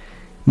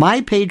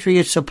 My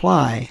Patriot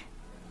Supply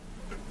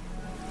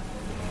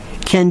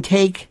can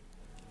take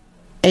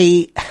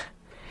a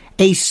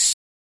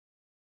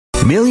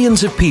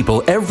Millions of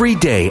people every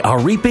day are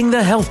reaping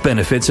the health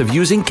benefits of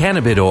using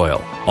cannabis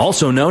oil,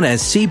 also known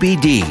as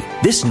CBD.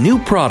 This new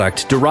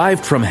product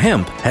derived from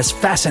hemp has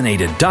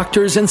fascinated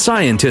doctors and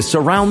scientists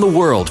around the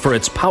world for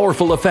its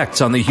powerful effects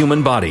on the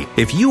human body.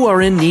 If you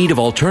are in need of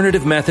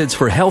alternative methods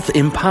for health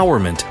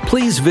empowerment,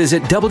 please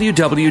visit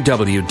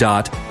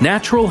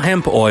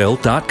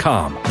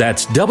www.naturalhempoil.com.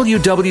 That's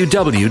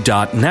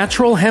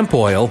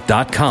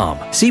www.naturalhempoil.com.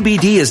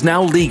 CBD is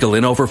now legal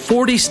in over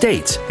 40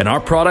 states, and our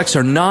products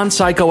are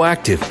non-psychoactive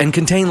active and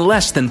contain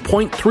less than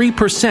 0.3%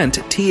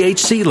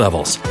 THC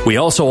levels. We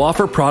also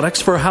offer products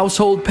for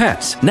household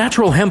pets.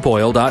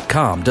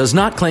 NaturalHempOil.com does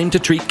not claim to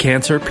treat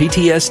cancer,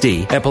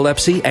 PTSD,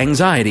 epilepsy,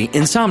 anxiety,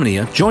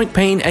 insomnia, joint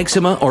pain,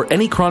 eczema, or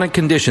any chronic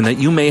condition that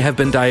you may have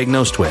been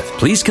diagnosed with.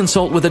 Please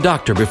consult with a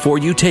doctor before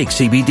you take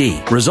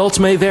CBD. Results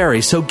may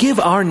vary, so give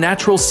our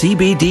natural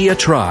CBD a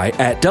try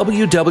at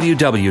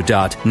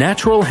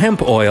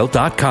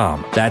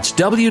www.naturalhempoil.com. That's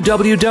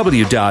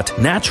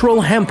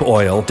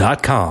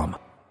www.naturalhempoil.com.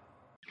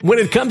 When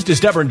it comes to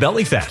stubborn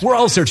belly fat, we're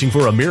all searching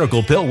for a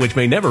miracle pill which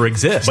may never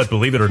exist. But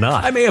believe it or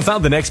not, I may have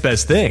found the next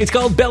best thing. It's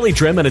called Belly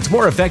Trim, and it's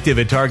more effective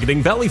at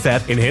targeting belly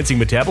fat, enhancing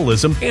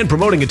metabolism, and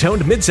promoting a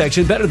toned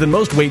midsection better than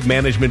most weight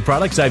management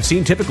products I've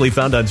seen typically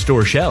found on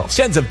store shelves.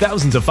 Tens of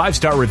thousands of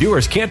 5-star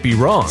reviewers can't be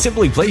wrong.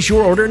 Simply place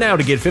your order now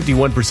to get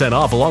 51%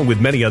 off along with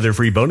many other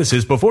free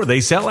bonuses before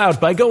they sell out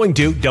by going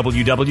to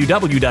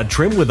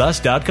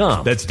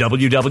www.trimwithus.com. That's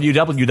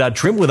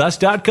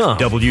www.trimwithus.com.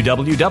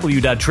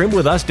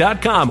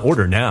 www.trimwithus.com.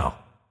 Order now.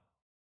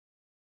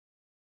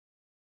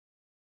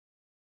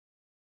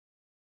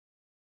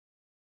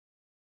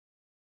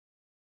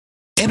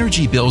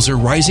 Energy bills are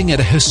rising at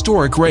a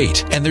historic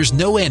rate, and there's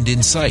no end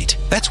in sight.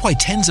 That's why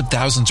tens of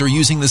thousands are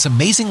using this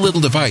amazing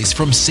little device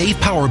from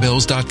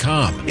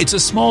SavePowerBills.com. It's a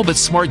small but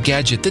smart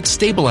gadget that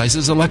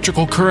stabilizes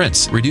electrical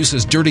currents,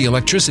 reduces dirty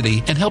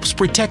electricity, and helps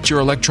protect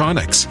your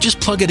electronics. Just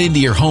plug it into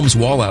your home's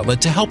wall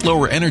outlet to help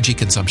lower energy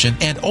consumption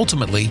and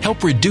ultimately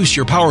help reduce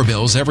your power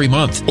bills every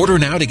month. Order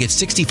now to get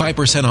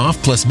 65%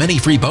 off plus many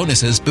free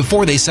bonuses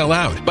before they sell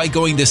out by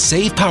going to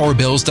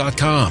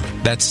SavePowerBills.com.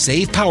 That's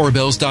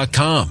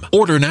SavePowerBills.com.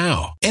 Order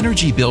now.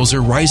 Energy bills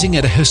are rising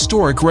at a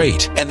historic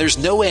rate, and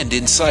there's no end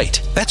in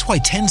sight. That's why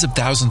tens of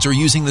thousands are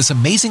using this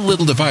amazing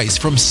little device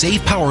from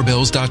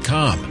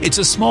SavePowerBills.com. It's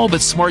a small but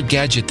smart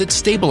gadget that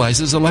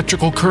stabilizes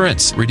electrical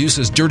currents,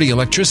 reduces dirty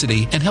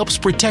electricity, and helps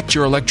protect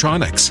your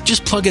electronics.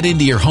 Just plug it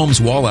into your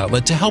home's wall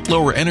outlet to help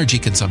lower energy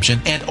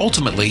consumption and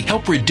ultimately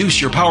help reduce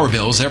your power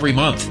bills every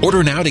month.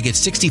 Order now to get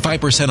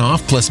 65%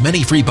 off plus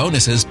many free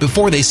bonuses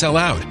before they sell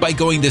out by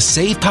going to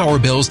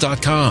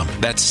SavePowerBills.com.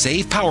 That's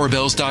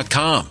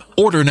SavePowerBills.com.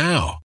 Order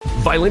now.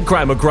 Violent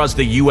crime across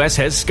the U.S.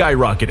 has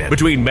skyrocketed.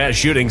 Between mass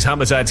shootings,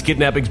 homicides,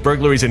 kidnappings,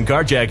 burglaries, and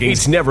carjackings,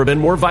 it's never been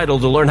more vital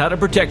to learn how to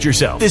protect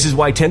yourself. This is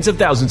why tens of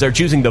thousands are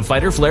choosing the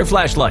Fighter Flare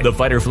flashlight. The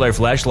Fighter Flare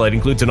flashlight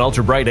includes an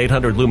ultra-bright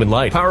 800-lumen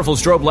light, powerful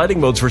strobe lighting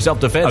modes for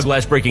self-defense, a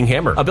glass-breaking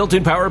hammer, a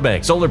built-in power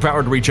bank,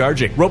 solar-powered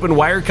recharging, rope and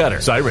wire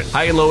cutter, siren,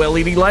 high and low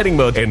LED lighting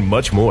mode, and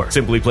much more.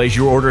 Simply place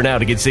your order now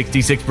to get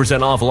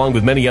 66% off along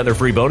with many other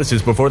free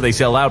bonuses before they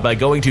sell out by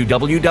going to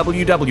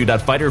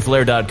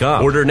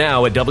www.fighterflare.com. Order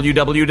now at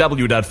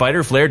www.fighterflare.com.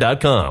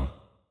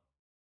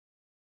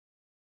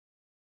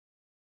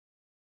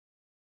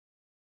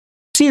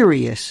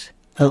 Serious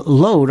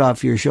load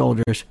off your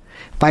shoulders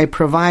by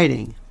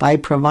providing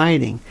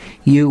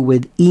you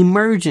with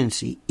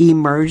emergency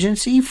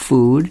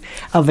food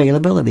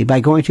availability by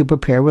going to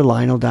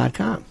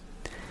preparewithlionel.com.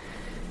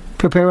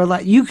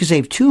 You can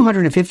save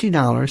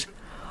 $250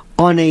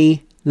 on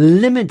a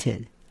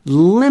limited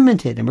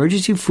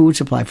emergency food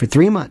supply for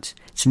 3 months.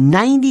 It's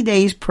 90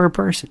 days per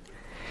person.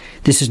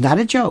 This is not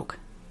a joke.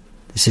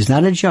 This is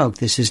not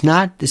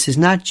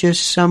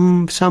just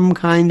some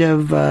kind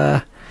of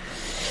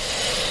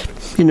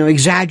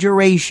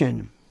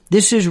exaggeration.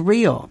 This is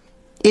real.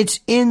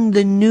 It's in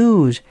the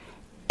news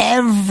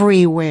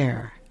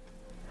everywhere.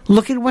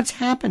 Look at what's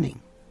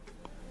happening.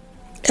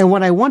 And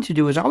what I want to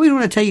do is I always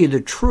want to tell you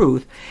the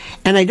truth,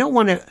 and I don't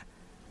want to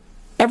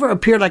ever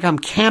appear like I'm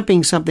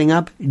camping something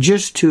up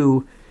just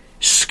to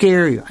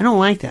scare you. I don't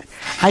like that.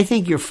 I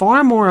think you're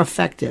far more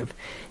effective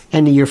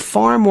and you're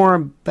far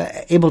more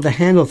able to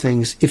handle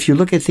things if you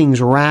look at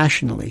things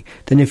rationally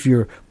than if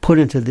you're put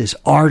into this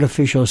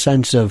artificial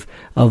sense of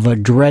a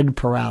dread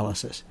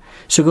paralysis.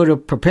 So go to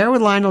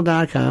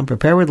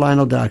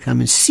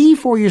preparewithlionel.com, and see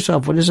for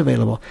yourself what is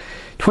available.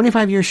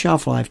 25-year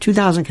shelf life,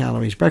 2,000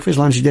 calories, breakfast,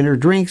 lunch, dinner,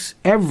 drinks,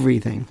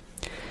 everything.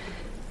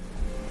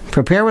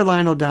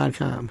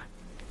 Preparewithlionel.com.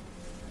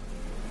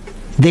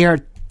 They are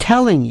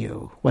telling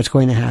you what's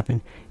going to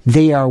happen.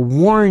 They are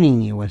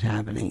warning you what's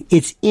happening.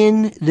 It's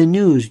in the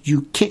news.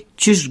 You can't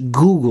just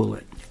Google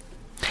it.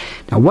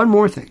 Now, one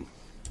more thing.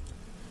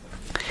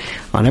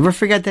 I'll never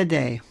forget that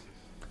day.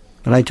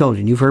 But I told you,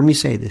 and you've heard me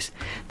say this.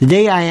 The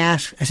day I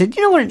said,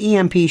 you know what an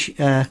EMP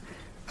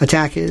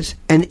attack is?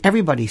 And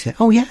everybody said,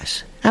 oh,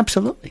 yes,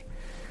 absolutely.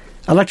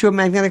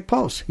 Electromagnetic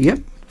pulse. Yep,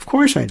 of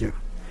course I do.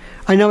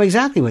 I know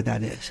exactly what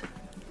that is.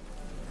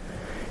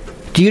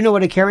 Do you know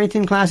what a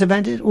Carrington class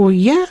event is? Well,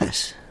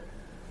 yes.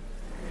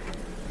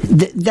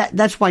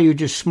 That's why you're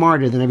just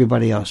smarter than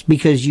everybody else,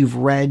 because you've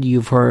read,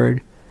 you've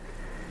heard.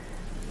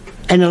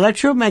 An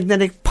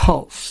electromagnetic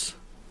pulse,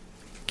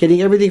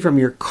 getting everything from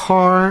your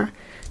car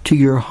to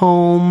your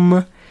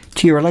home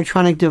to your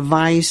electronic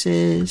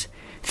devices.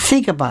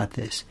 Think about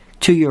this.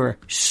 To your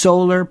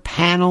solar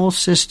panel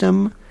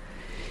system,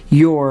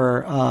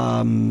 your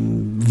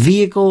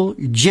vehicle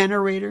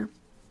generator,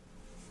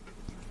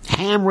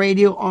 ham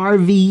radio,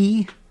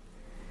 RV.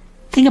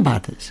 Think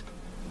about this.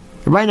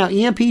 Right now,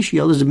 EMP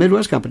Shield is a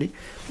Midwest company,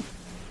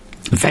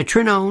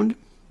 veteran-owned,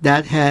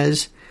 that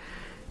has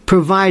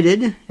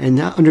provided and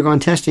undergone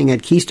testing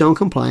at Keystone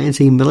Compliance,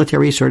 a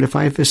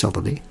military-certified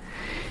facility,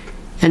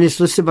 and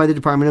it's listed by the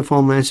Department of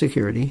Homeland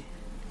Security.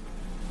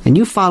 And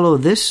you follow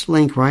this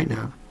link right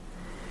now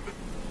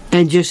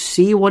and just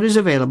see what is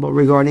available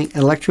regarding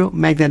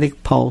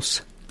electromagnetic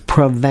pulse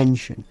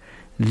prevention.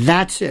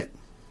 That's it.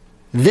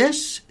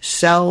 This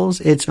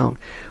sells its own.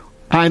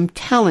 I'm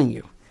telling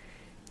you,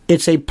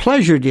 it's a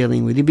pleasure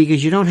dealing with you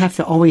because you don't have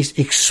to always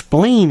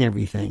explain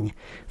everything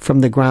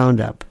from the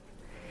ground up.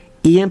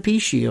 EMP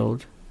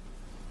Shield,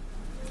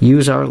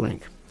 use our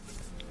link.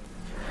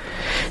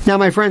 Now,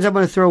 my friends, I'm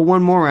going to throw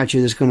one more at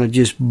you that's going to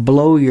just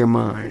blow your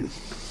mind.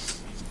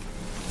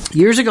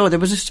 Years ago, there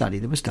was a study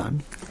that was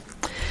done.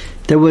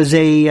 There was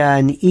a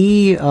UK,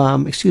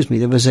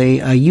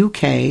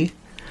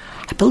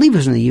 I believe it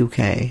was in the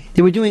UK.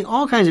 They were doing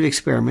all kinds of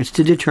experiments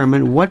to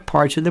determine what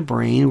parts of the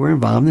brain were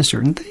involved in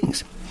certain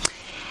things.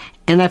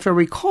 And if I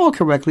recall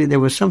correctly, there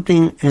was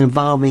something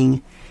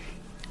involving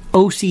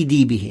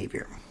OCD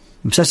behavior,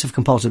 obsessive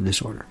compulsive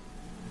disorder.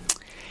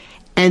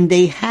 And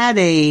they had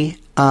they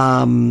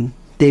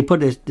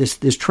put this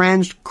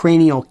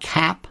transcranial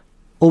cap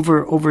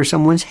over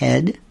someone's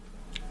head.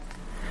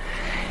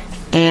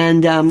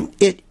 And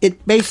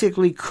it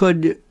basically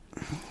could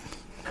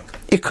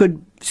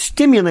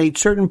stimulate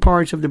certain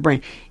parts of the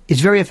brain.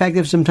 It's very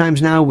effective sometimes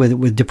now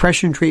with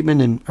depression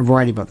treatment and a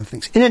variety of other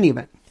things. In any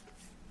event,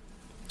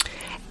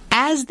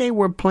 as they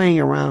were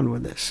playing around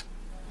with this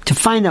to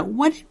find out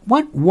what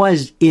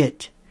was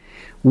it,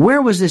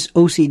 where was this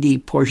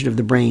OCD portion of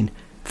the brain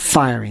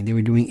firing? They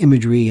were doing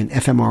imagery and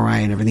fMRI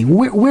and everything.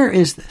 Where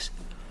is this?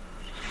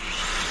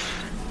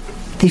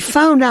 They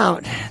found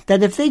out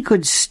that if they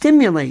could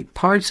stimulate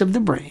parts of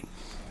the brain,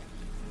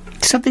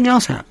 something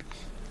else happened.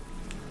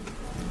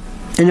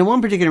 And in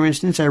one particular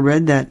instance, I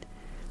read that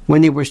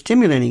when they were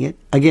stimulating it,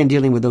 again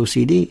dealing with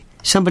OCD,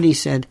 somebody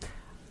said,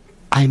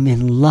 "I'm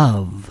in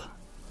love."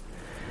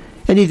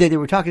 And either they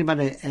were talking about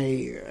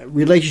a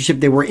relationship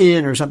they were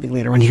in or something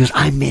later, and he goes,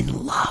 "I'm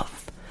in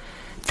love."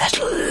 That's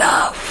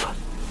love.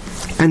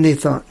 And they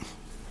thought,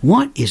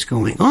 what is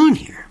going on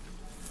here?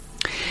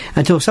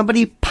 Until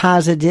somebody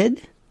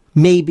posited,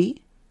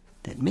 maybe,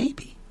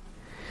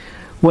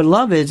 what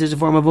love is a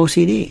form of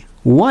OCD.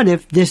 What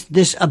if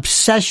this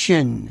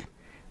obsession,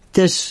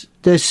 this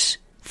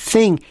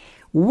thing,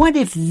 what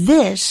if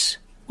this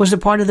was the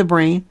part of the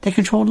brain that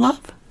controlled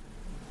love?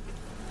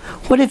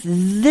 What if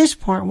this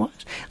part was?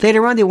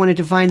 Later on, they wanted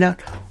to find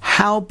out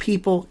how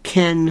people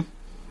can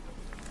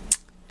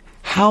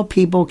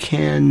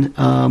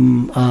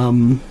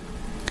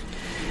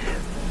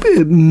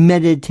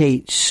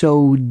meditate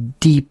so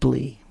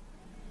deeply.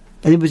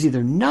 And it was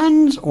either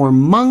nuns or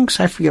monks,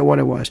 I forget what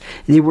it was.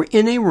 And they were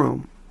in a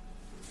room.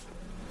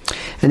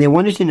 And they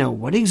wanted to know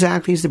what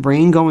exactly is the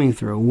brain going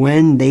through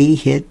when they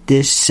hit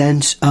this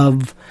sense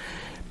of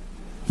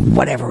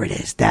whatever it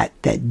is, that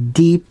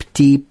deep,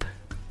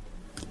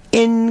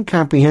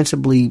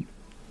 incomprehensibly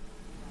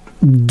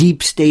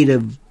deep state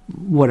of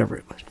whatever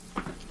it was.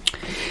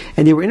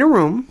 And they were in a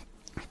room.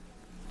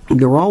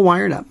 They were all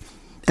wired up.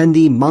 And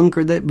the monk,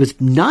 or that was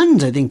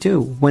nuns, I think,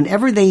 too,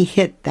 whenever they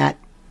hit that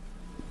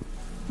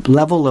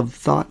level of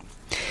thought,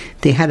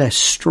 they had a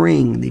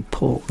string they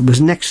pulled. It was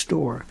next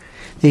door.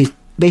 They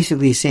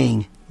basically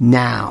saying,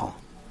 now.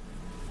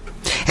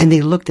 And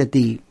they looked at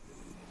the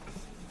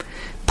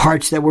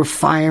parts that were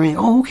firing.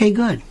 Oh, okay,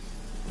 good.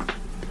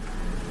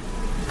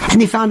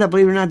 And they found out,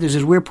 believe it or not, there's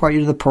this weird part,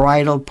 the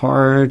parietal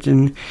part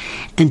and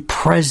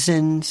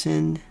presence.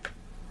 And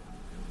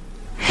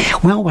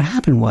well, what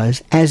happened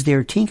was, as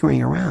they're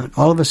tinkering around,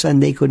 all of a sudden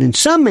they could, in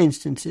some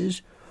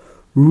instances,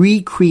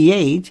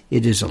 recreate,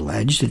 it is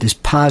alleged, it is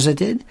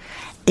posited,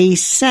 a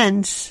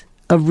sense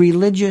of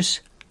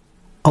religious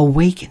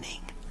awakening.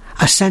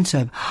 A sense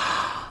of,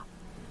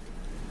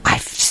 I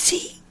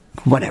see,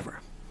 whatever.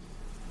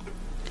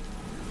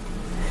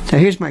 Now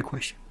here's my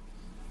question.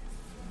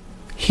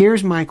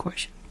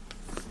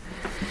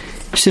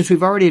 Since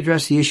we've already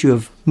addressed the issue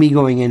of me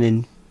going in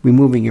and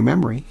removing your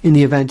memory in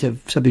the event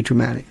of something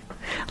traumatic,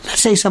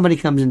 let's say somebody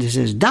comes in and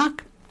says,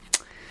 "Doc,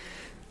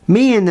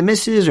 me and the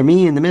missus or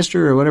me and the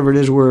mister or whatever it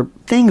is, where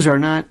things are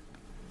not,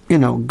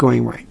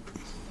 going right."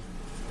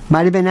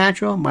 Might have been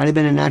natural, might have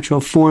been a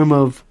natural form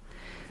of,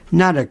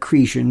 not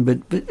accretion,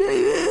 but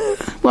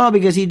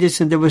because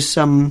there was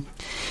some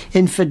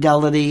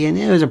infidelity and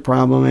it was a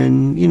problem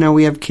and,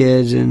 we have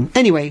kids and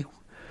anyway,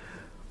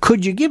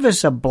 could you give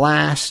us a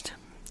blast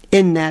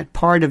in that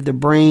part of the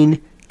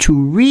brain to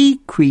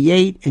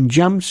recreate and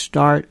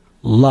jumpstart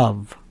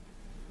love?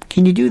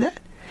 Can you do that?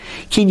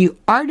 Can you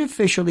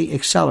artificially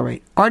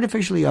accelerate,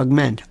 artificially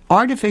augment,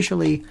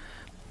 artificially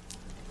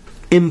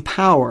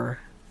empower,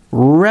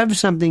 rev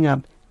something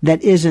up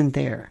that isn't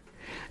there,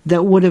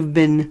 that would have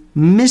been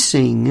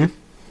missing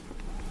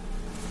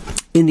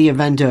in the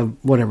event of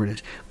whatever it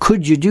is?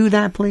 Could you do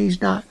that, please,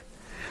 Doc?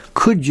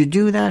 Could you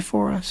do that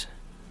for us?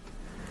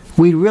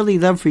 We'd really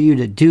love for you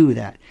to do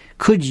that.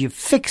 Could you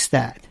fix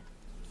that?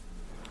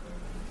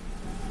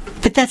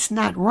 But that's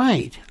not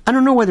right. I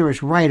don't know whether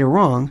it's right or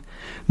wrong.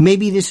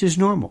 Maybe this is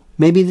normal.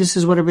 Maybe this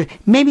is what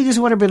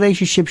a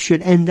relationship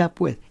should end up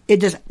with.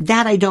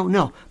 That I don't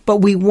know.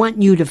 But we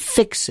want you to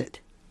fix it.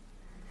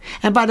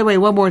 And by the way,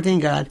 one more thing,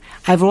 God.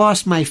 I've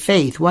lost my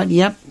faith. What?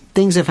 Yep,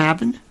 things have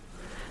happened.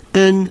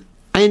 And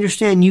I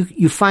understand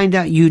you find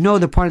out, you know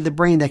the part of the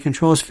brain that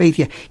controls faith.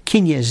 Yeah.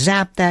 Can you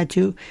zap that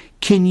too?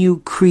 Can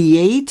you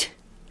create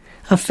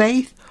a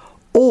faith?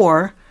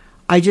 Or,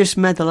 I just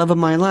met the love of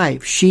my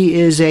life. She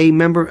is a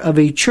member of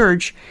a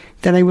church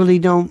that I really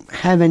don't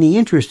have any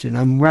interest in.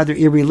 I'm rather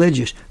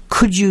irreligious.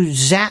 Could you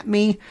zap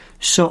me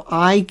so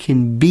I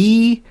can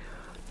be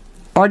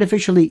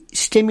artificially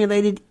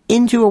stimulated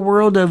into a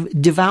world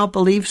of devout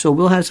belief so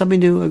we'll have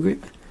something to agree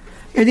with?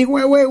 I think,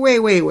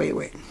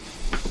 wait.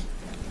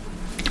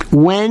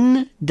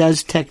 When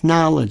does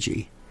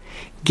technology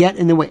get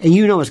in the way? And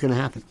you know what's going to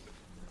happen.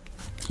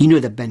 You know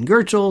that Ben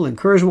Goertzel and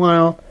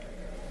Kurzweil,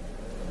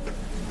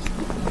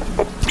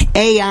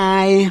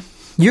 AI,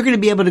 you're going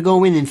to be able to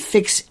go in and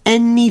fix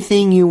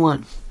anything you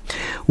want.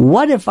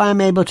 What if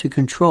I'm able to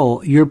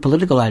control your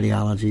political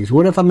ideologies?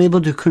 What if I'm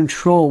able to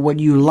control what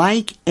you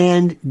like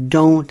and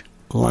don't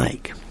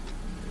like?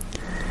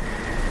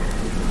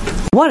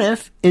 What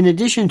if, in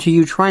addition to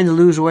you trying to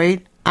lose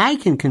weight, I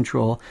can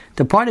control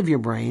the part of your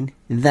brain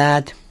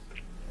that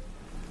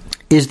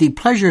is the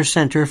pleasure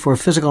center for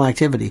physical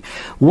activity?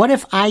 What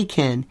if I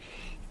can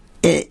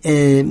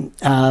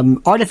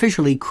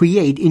artificially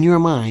create in your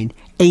mind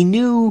a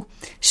new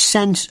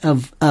sense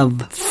of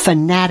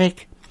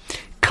fanatic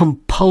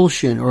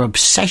compulsion or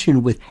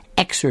obsession with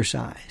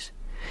exercise?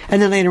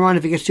 And then later on,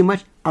 if it gets too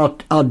much,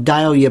 I'll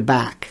dial you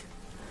back.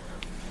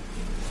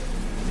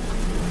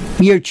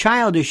 Your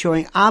child is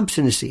showing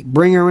obstinacy.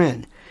 Bring her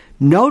in.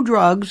 No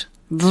drugs.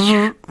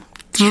 How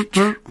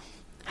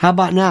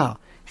about now?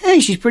 Hey,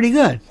 she's pretty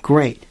good.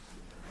 Great.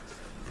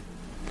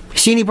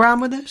 See any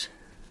problem with this?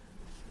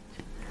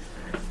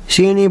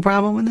 See any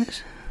problem with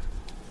this?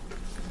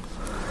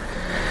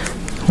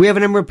 We have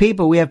a number of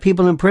people. We have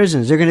people in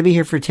prisons. They're going to be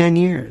here for 10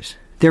 years.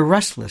 They're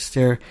restless.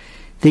 They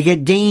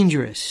get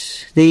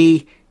dangerous.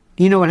 You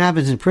know what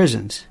happens in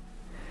prisons.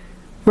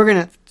 We're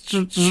going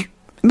to...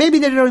 Maybe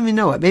they don't even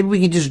know it. Maybe we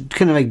can just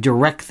kind of like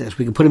direct this.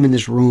 We can put them in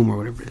this room or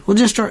whatever. We'll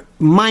just start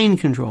mind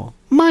control.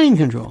 Mind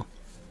control.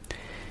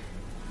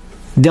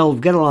 They'll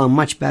get along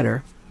much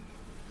better.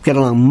 Get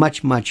along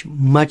much, much,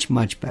 much,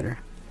 much better.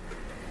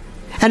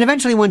 And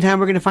eventually one time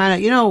we're going to find out,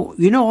 you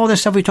know all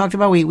this stuff we talked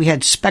about? We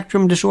had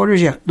spectrum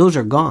disorders? Yeah, those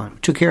are gone.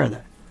 Took care of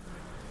that.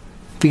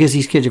 Because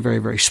these kids are very,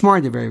 very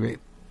smart. They're very, very...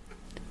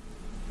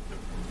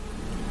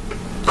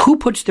 Who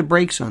puts the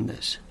brakes on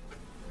this?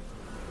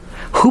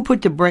 Who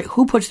puts the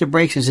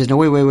brakes and says, no,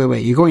 wait,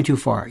 you're going too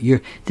far.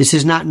 This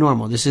is not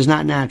normal. This is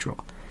not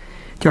natural.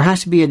 There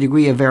has to be a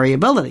degree of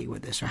variability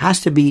with this. There has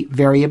to be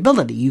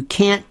variability. You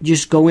can't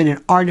just go in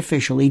and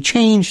artificially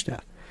change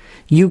stuff.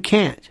 You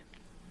can't.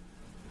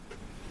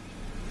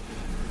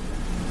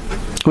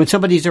 When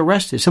somebody's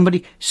arrested,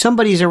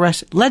 somebody's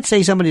arrested. Let's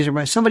say somebody's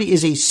arrested. Somebody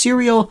is a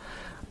serial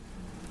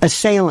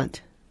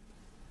assailant.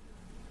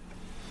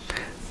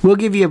 We'll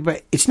give you a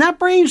break. It's not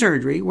brain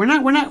surgery. We're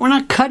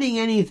not cutting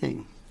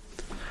anything.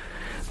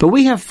 But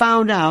we have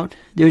found out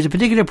there's a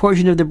particular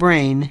portion of the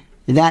brain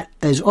that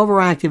is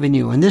overactive in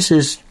you, and this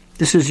is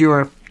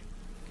your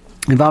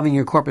involving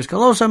your corpus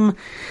callosum,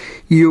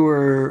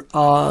 your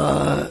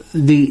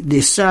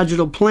the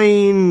sagittal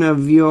plane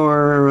of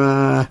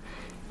your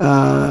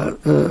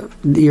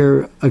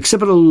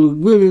occipital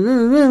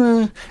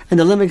and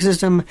the limbic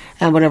system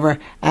and whatever,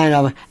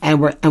 and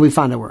we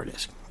found out where it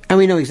is, and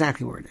we know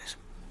exactly where it is.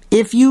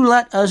 If you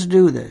let us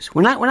do this,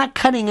 we're not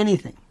cutting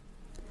anything.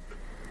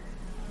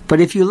 But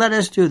if you let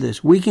us do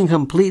this, we can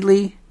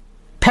completely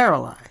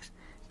paralyze,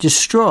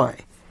 destroy,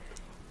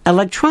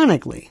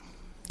 electronically,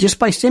 just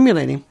by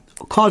stimulating,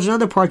 cause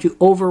another part to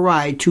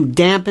override, to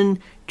dampen,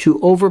 to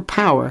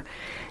overpower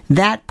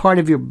that part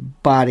of your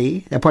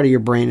body, that part of your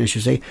brain, I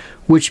should say,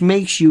 which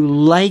makes you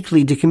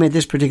likely to commit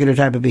this particular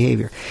type of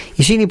behavior.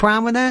 You see any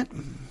problem with that?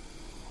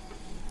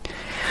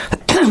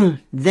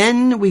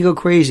 Then we go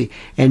crazy.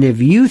 And if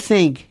you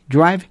think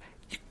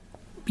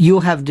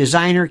you'll have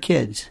designer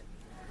kids.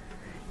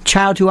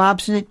 Child too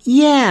obstinate?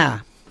 Yeah.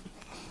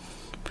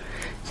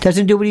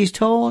 Doesn't do what he's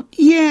told?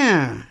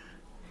 Yeah.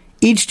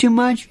 Eats too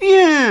much?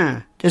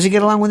 Yeah. Does he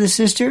get along with his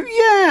sister?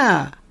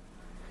 Yeah.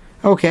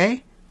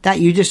 Okay. That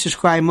you just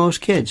described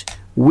most kids.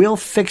 We'll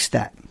fix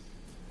that.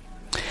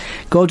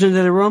 Goes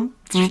into the room.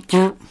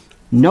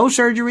 No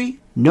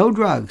surgery. No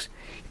drugs.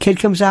 Kid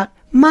comes out.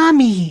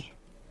 Mommy.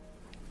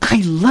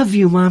 I love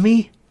you,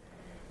 Mommy.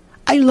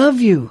 I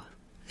love you.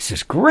 This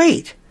is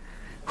great.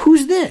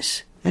 Who's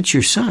this? That's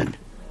your son.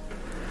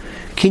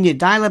 Can you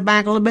dial it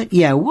back a little bit?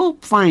 Yeah, we'll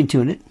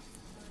fine-tune it.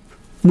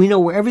 We know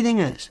where everything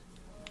is.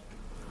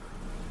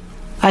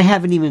 I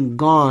haven't even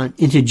gone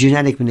into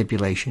genetic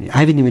manipulation. I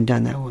haven't even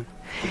done that one.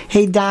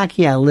 Hey, Doc,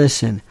 yeah,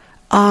 listen.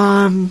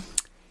 In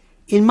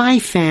my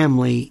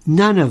family,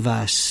 nobody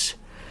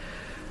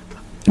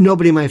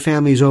in my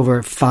family is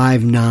over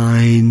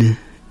 5'9",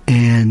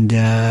 And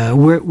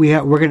we're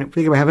going to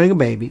think about having a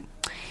baby.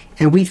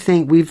 And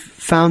we've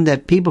found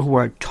that people who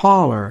are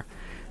taller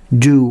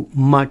do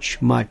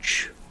much,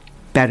 much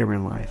better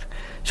in life.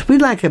 So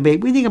we'd like a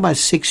baby. We think about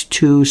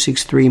 6'2",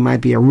 6'3"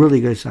 might be a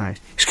really good size.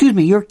 Excuse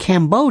me, you're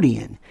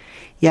Cambodian.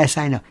 Yes,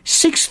 I know.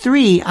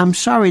 6'3", I'm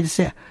sorry to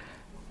say.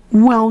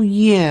 Well,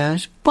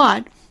 yes,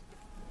 but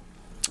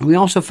we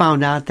also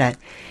found out that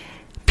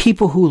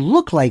people who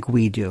look like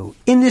we do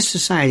in this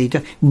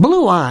society,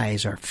 blue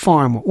eyes are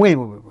far more. Wait.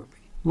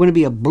 You want to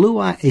be a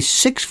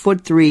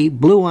 6'3"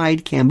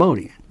 blue-eyed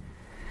Cambodian.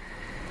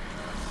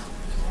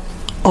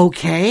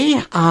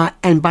 Okay,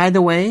 and by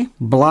the way,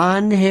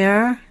 blonde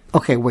hair.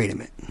 Okay, wait a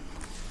minute.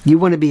 You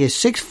want to be a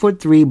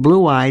 6'3",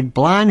 blue-eyed,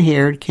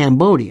 blonde-haired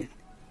Cambodian.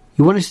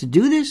 You want us to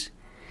do this?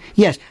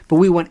 Yes, but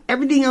we want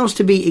everything else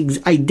to be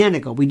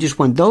identical. We just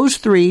want those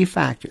three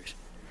factors.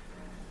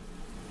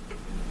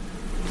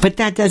 But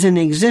that doesn't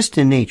exist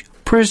in nature.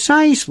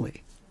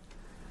 Precisely.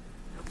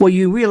 Well,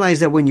 you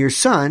realize that when your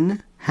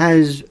son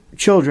has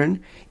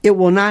children, it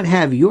will not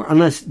have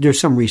unless there's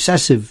some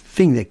recessive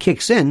thing that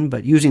kicks in,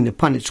 but using the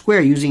Punnett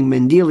square, using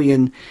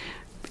Mendelian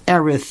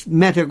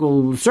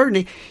arithmetical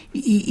certainty,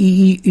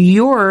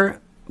 your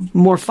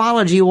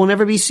morphology will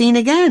never be seen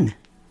again.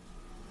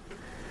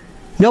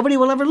 Nobody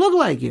will ever look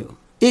like you.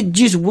 It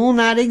just will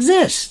not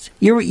exist.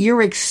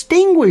 You're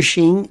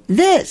extinguishing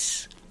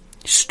this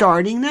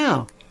starting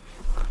now.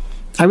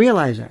 I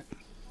realize that.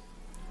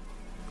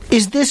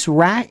 Is this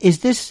right? Is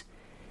this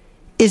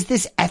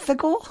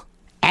ethical?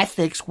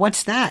 Ethics?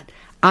 What's that?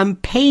 I'm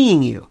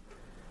paying you.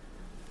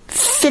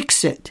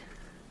 Fix it.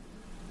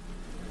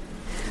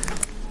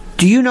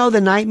 Do you know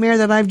the nightmare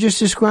that I've just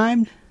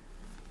described?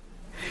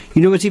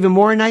 You know what's even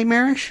more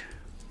nightmarish?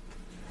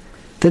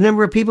 The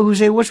number of people who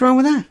say, what's wrong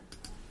with that?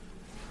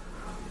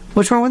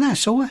 What's wrong with that?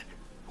 So what?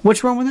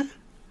 What's wrong with that?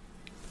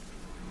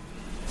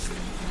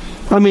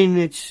 I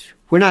mean,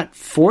 we're not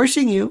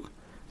forcing you.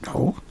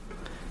 No.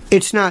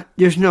 It's not,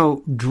 there's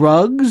no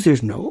drugs,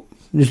 there's no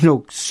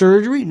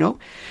surgery, no.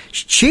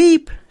 It's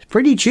cheap. It's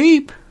pretty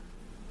cheap.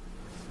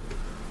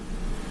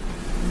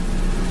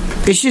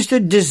 It's just a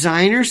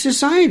designer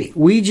society.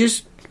 We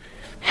just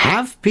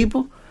have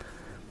people.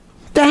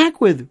 The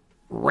heck with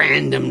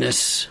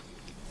randomness.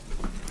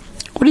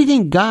 What do you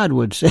think God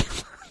would say?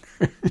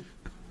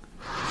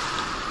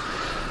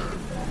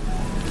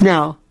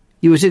 Now,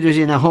 you would sit there and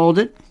say, now hold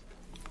it.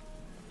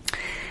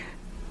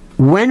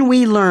 When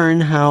we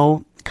learn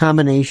how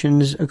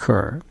combinations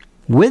occur,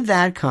 with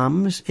that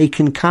comes a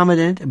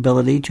concomitant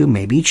ability to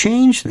maybe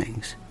change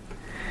things.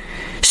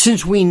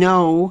 Since we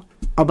know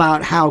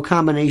about how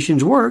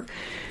combinations work,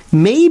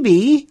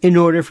 maybe in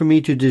order for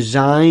me to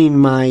design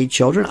my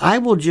children, I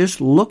will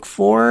just look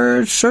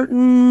for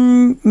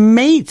certain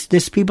mates.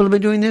 People have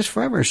been doing this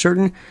forever.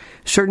 Certain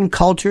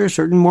culture,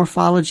 certain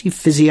morphology,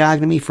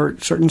 physiognomy, for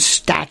certain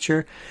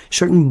stature,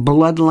 certain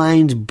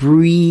bloodlines,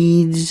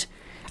 breeds.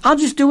 I'll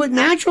just do it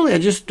naturally.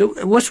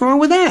 What's wrong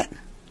with that?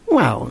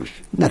 Well, there's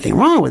nothing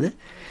wrong with it.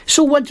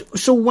 So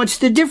what's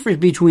the difference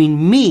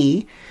between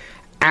me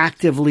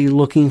actively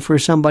looking for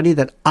somebody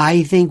that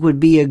I think would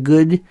be of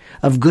good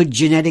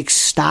genetic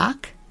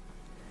stock?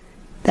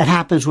 That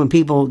happens when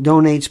people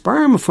donate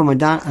sperm from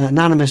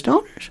anonymous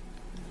donors.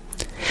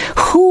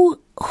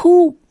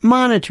 Who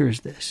monitors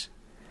this?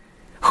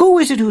 Who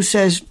is it who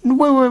says,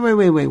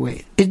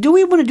 wait? Do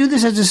we want to do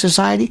this as a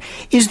society?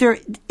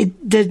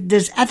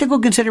 Does ethical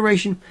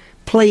consideration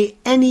play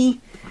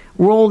any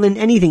role in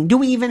anything? Do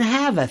we even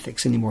have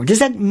ethics anymore? Does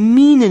that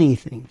mean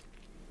anything?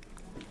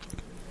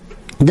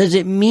 Does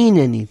it mean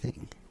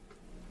anything?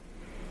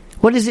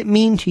 What does it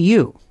mean to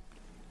you?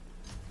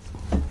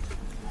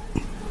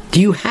 Do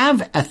you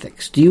have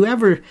ethics? Do you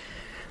ever,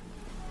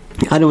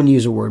 I don't want to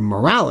use the word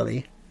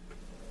morality,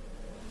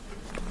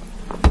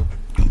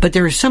 but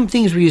there are some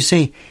things where you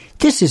say,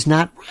 this is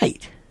not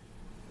right.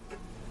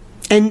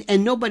 And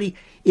nobody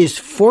is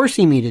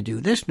forcing me to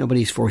do this.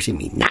 Nobody's forcing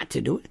me not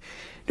to do it.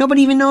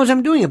 Nobody even knows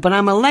I'm doing it, but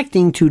I'm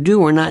electing to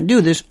do or not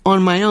do this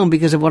on my own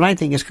because of what I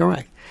think is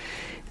correct.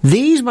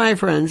 These, my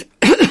friends,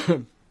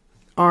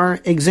 are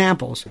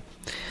examples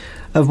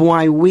of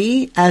why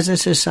we as a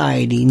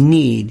society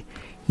need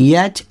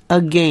yet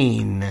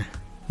again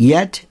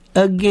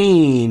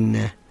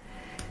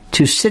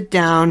to sit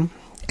down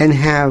and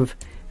have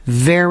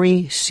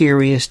very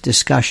serious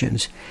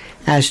discussions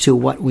as to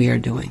what we are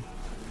doing.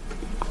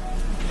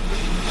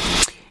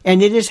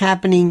 And it is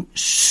happening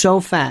so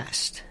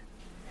fast.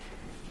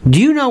 Do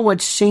you know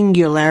what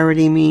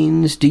singularity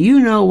means? Do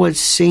you know what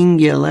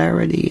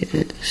singularity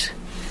is?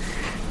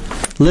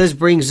 Liz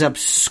brings up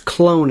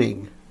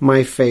cloning,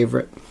 my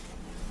favorite.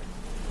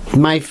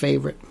 My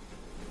favorite.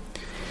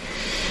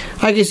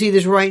 I can see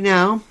this right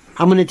now.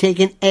 I'm going to take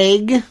an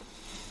egg,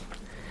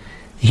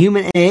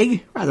 human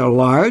egg, rather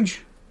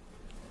large,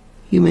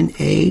 human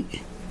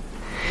egg.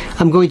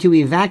 I'm going to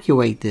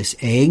evacuate this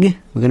egg.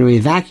 We're going to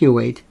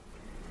evacuate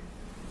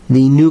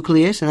the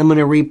nucleus, and I'm going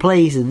to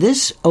replace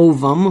this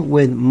ovum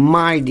with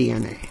my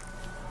DNA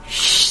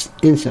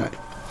inside.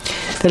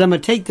 Then I'm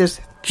going to take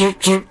this,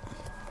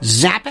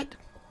 zap it,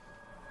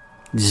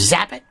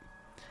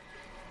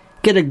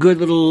 get a good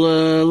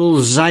little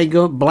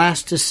zygote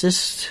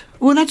blastocyst.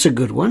 Oh, that's a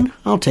good one.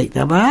 I'll take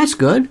that. But that's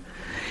good.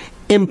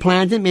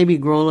 Implant it, maybe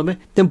grow a little bit.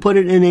 Then put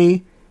it in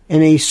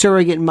a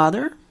surrogate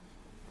mother.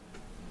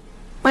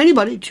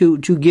 Anybody to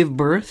give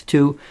birth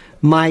to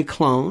my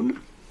clone.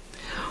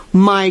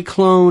 My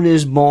clone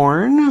is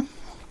born.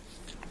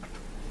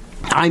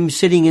 I'm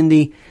sitting in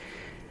the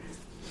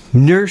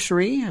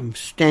nursery. I'm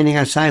standing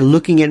outside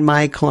looking at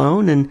my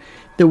clone, and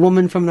the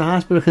woman from the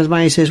hospital comes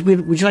by and says,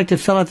 would you like to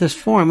fill out this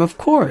form? Of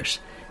course.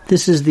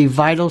 This is the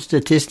vital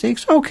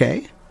statistics.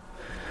 Okay.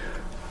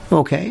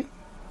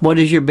 What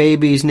is your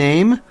baby's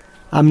name?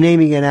 I'm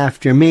naming it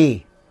after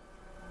me.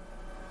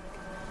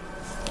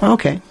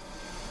 Okay.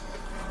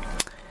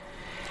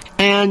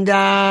 And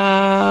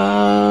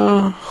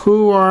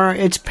who are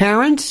its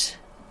parents?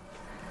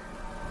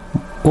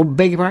 Oh,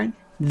 beg your pardon?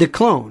 The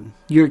clone,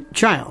 your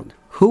child.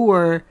 Who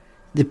are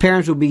the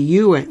parents? Will be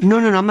you and... No,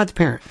 I'm not the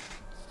parent.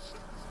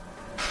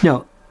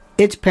 No,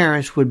 its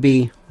parents would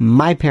be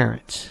my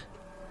parents.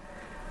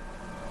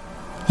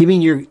 You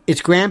mean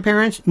its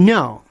grandparents?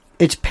 No,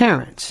 its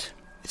parents.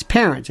 Its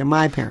parents are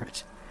my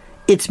parents.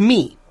 It's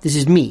me. This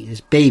is me,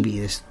 this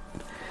baby.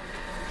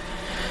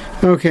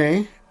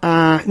 Okay.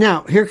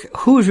 Now, here,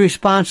 who's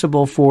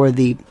responsible for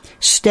the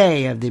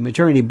stay of the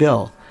maternity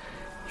bill?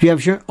 Do you have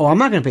insurance? Oh, I'm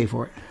not going to pay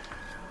for it.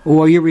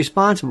 Well, you're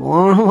responsible.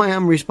 I don't know why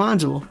I'm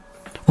responsible.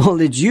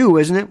 Well, it's you,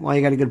 isn't it? Well,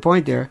 you got a good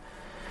point there.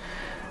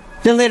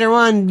 Then later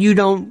on, you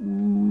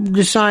don't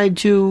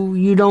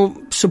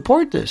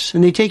support this,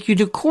 and they take you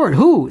to court.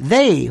 Who?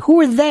 They. Who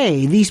are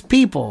they? These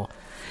people.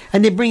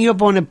 And they bring you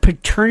up on a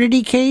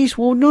paternity case?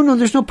 Well, no,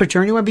 there's no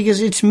paternity. Why?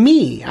 Because it's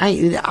me.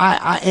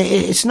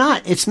 It's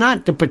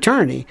not the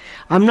paternity.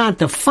 I'm not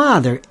the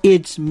father.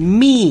 It's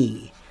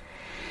me.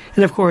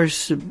 And of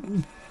course,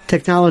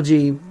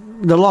 technology,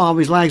 the law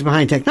always lags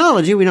behind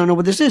technology. We don't know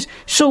what this is.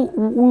 So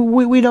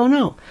we don't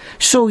know.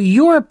 So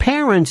your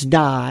parents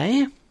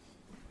die.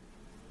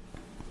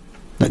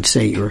 Let's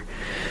say you're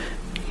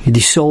the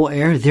sole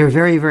heir. They're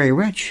very, very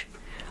rich.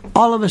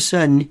 All of a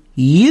sudden,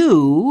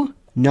 you,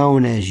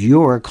 known as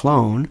your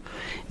clone,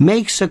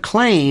 makes a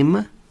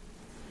claim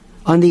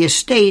on the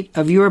estate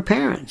of your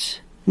parents.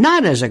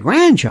 Not as a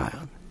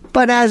grandchild,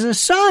 but as a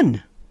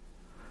son.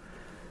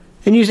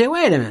 And you say,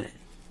 wait a minute.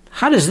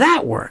 How does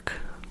that work?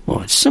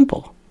 Well, it's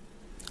simple.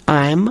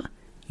 I'm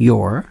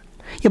your...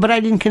 Yeah, but I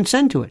didn't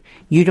consent to it.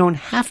 You don't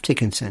have to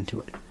consent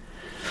to it.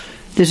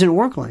 It doesn't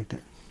work like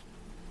that.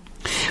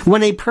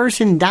 When a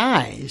person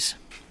dies,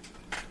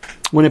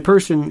 when a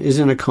person is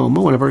in a coma,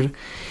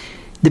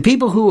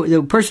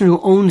 the person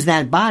who owns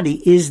that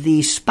body is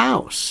the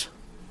spouse.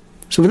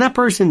 So when that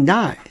person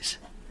dies,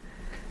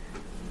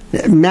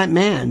 that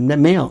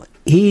male,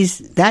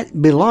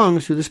 that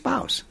belongs to the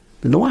spouse,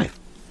 to the wife.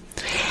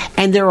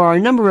 And there are a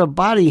number of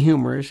body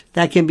humors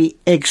that can be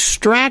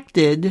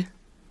extracted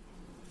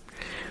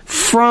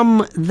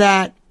from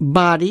that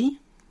body,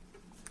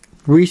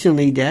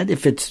 recently dead,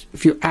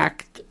 if you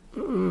act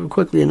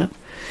quickly enough.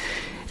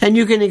 And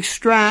you can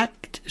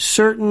extract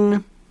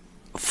certain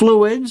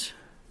fluids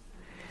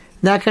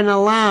that can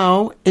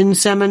allow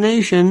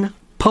insemination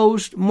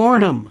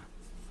post-mortem.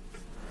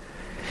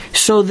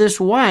 So this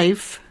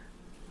wife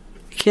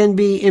can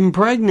be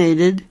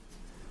impregnated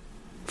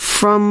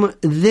from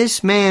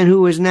this man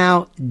who is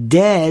now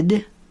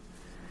dead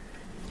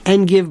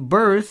and give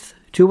birth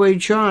to a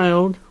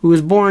child who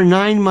was born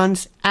 9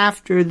 months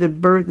after the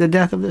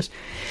death of this.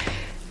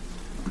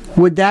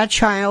 Would that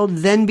child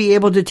then be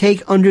able to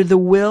take under the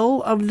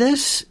will of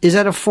this? Is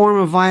that a form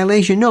of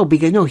violation? No,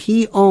 because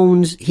she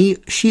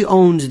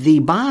owns the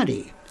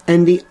body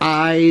and the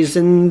eyes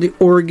and the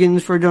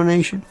organs for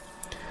donation.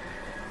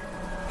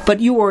 But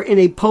you are in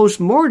a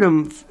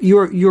post-mortem,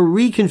 you're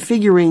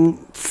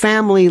reconfiguring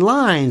family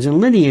lines and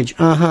lineage.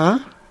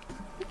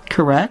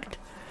 Correct.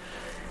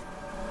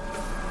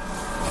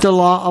 The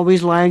law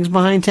always lags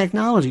behind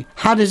technology.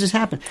 How does this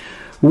happen?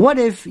 What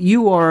if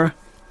you are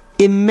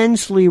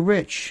immensely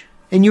rich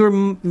and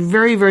you're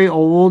very, very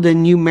old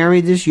and you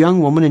marry this young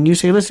woman and you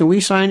say, listen,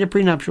 we signed a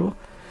prenuptial.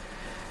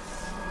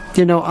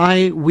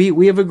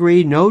 We have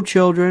agreed, no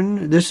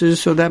children. This is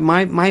so that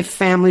my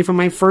family, from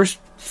my first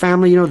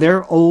family,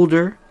 they're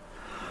older.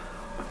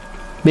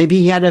 Maybe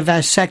he had a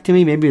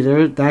vasectomy. Maybe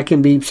that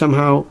can be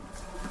somehow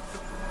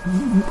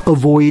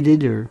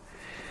avoided or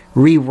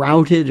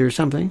rerouted or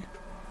something.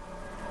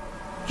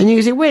 And you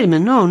can say, wait a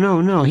minute,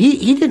 no.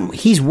 He didn't.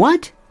 He's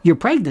what? You're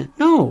pregnant.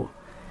 No.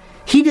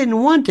 He didn't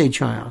want a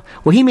child.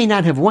 Well, he may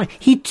not have wanted.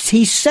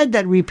 He said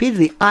that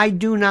repeatedly. I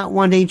do not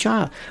want a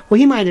child. Well,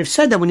 he might have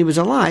said that when he was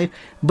alive,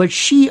 but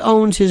she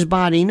owns his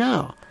body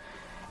now.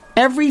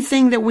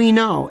 Everything that we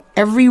know,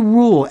 every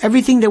rule,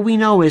 everything that we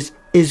know is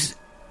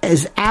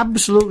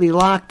absolutely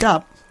locked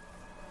up,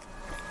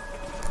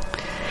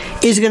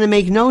 is going to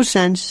make no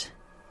sense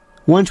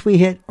once we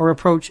hit or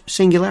approach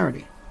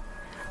singularity.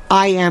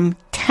 I am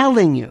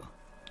telling you.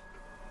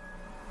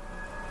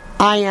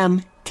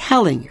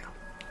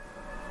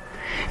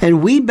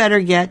 And we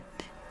better get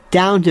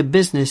down to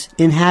business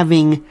in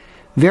having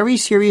very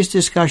serious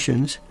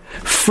discussions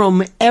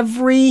from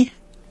every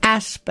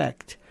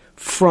aspect,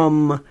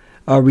 from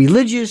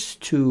religious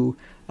to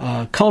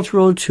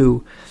cultural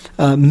to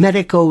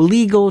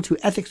medico-legal to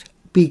ethics,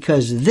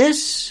 because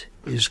this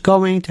is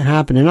going to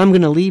happen. And I'm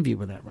going to leave you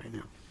with that right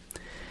now.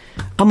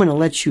 I'm going to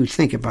let you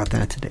think about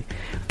that today.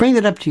 Bring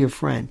that up to your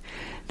friend.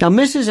 Now,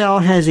 Mrs. L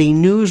has a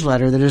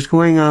newsletter that is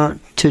going out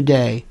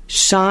today.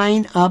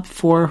 Sign up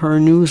for her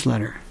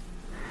newsletter.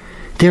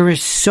 There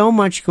is so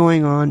much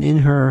going on in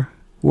her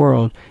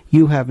world,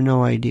 you have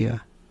no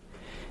idea.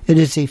 It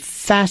is a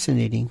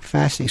fascinating.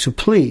 So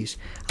please,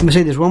 I'm going to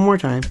say this one more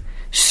time.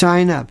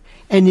 Sign up.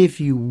 And if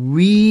you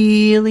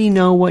really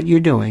know what you're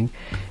doing,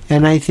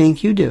 and I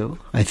think you do,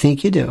 I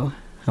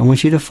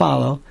want you to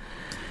follow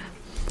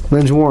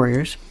Lynn's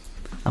Warriors.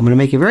 I'm going to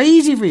make it very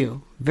easy for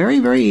you. Very,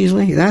 very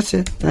easily. That's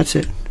it.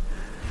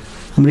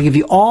 I'm going to give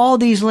you all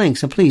these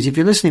links. And please, if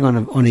you're listening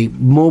on a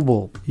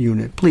mobile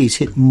unit, please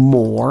hit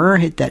more.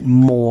 Hit that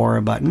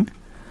more button.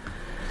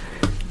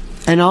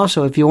 And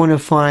also, if you want to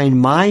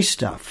find my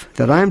stuff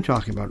that I'm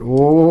talking about,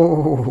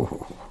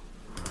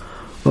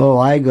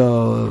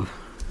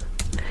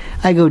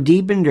 I go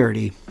deep and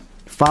dirty.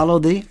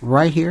 Follow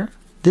right here.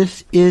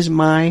 This is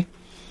my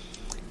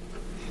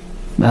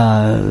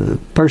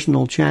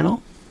personal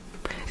channel.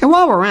 And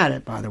while we're at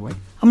it, by the way,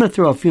 I'm going to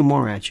throw a few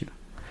more at you.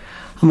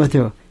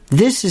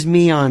 This is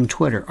me on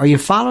Twitter. Are you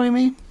following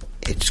me?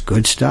 It's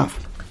good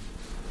stuff.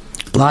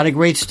 A lot of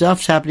great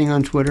stuff's happening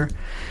on Twitter.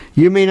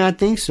 You may not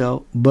think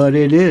so, but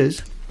it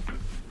is.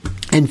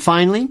 And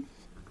finally,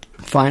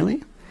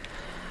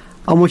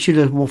 I want you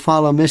to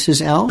follow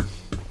Mrs. L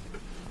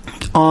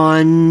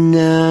on,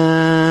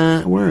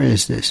 where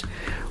is this?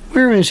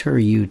 Where is her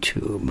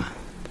YouTube?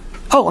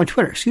 Oh, on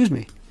Twitter, excuse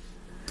me.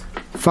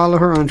 Follow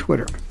her on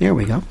Twitter. There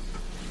we go.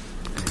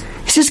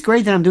 Is this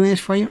great that I'm doing this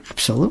for you?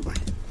 Absolutely.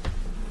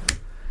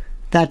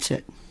 That's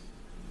it.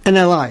 And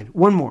I lied.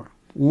 One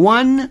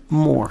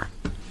more.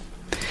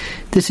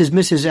 This is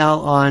Mrs.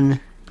 L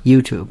on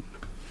YouTube.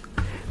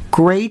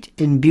 Great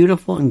and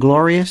beautiful and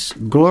glorious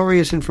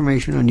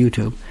information on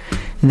YouTube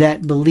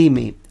that, believe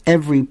me,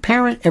 every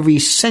parent, every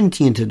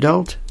sentient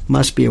adult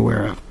must be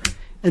aware of.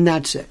 And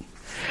that's it.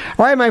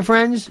 All right, my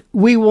friends,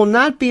 we will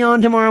not be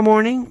on tomorrow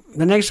morning.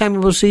 The next time we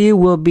will see you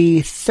will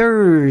be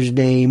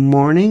Thursday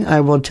morning.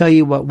 I will tell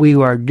you what we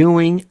are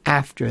doing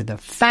after the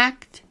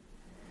fact.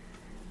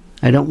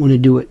 I don't want to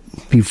do it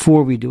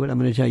before we do it. I'm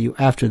going to tell you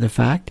after the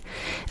fact.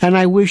 And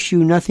I wish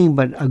you nothing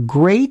but a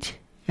great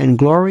and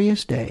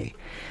glorious day.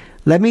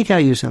 Let me tell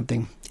you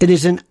something. It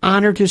is an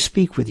honor to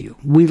speak with you.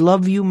 We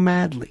love you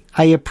madly.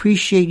 I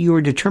appreciate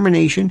your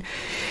determination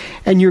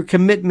and your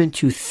commitment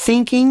to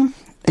thinking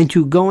and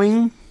to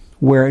going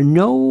where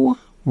no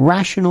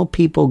rational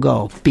people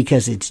go,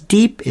 because it's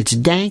deep, it's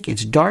dank,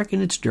 it's dark,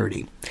 and it's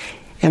dirty.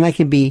 And I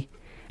can't be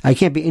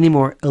any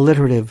more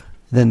alliterative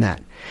than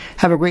that.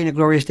 Have a great and a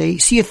glorious day.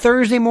 See you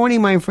Thursday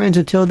morning, my friends.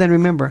 Until then,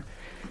 remember,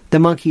 the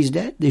monkey's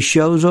dead. The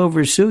show's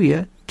over. Sue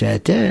ya.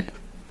 Ta-ta.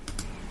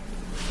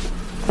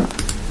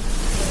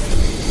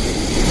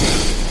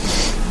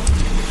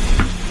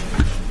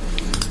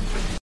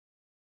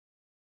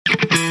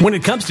 When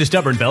it comes to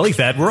stubborn belly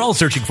fat, we're all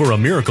searching for a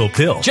miracle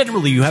pill.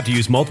 Generally, you have to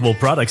use multiple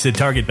products that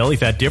target belly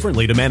fat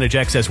differently to manage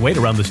excess weight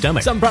around the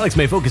stomach. Some products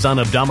may focus on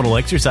abdominal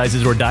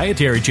exercises or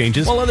dietary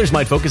changes, while others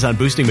might focus on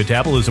boosting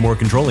metabolism or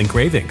controlling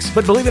cravings.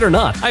 But believe it or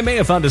not, I may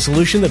have found a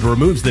solution that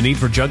removes the need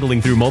for juggling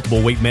through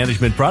multiple weight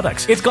management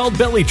products. It's called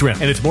Belly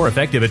Trim, and it's more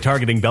effective at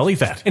targeting belly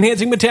fat,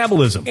 enhancing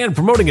metabolism, and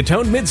promoting a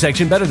toned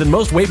midsection better than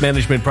most weight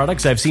management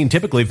products I've seen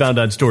typically found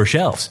on store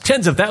shelves.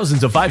 Tens of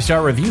thousands of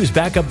 5-star reviews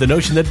back up the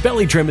notion that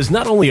Belly Trim is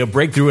not only a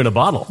breakthrough in a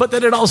bottle, but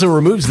that it also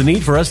removes the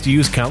need for us to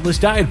use countless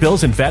diet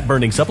pills and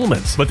fat-burning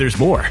supplements. But there's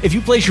more. If you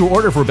place your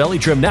order for Belly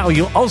Trim now,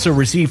 you'll also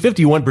receive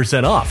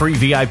 51% off, free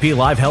VIP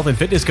live health and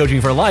fitness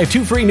coaching for life,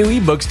 2 free new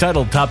ebooks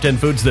titled Top 10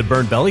 Foods That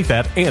Burn Belly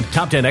Fat and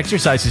Top 10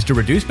 Exercises to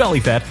Reduce Belly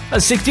Fat, a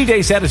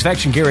 60-day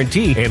satisfaction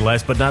guarantee, and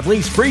last but not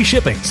least, free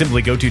shipping.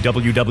 Simply go to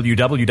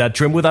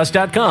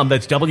www.trimwithus.com.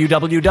 That's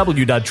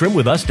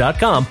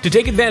www.trimwithus.com to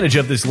take advantage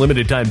of this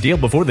limited time deal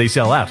before they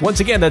sell out. Once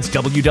again, that's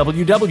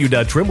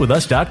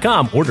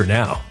www.trimwithus.com. Order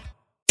now.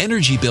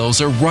 Energy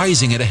bills are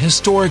rising at a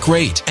historic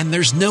rate, and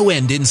there's no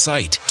end in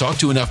sight. Talk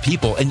to enough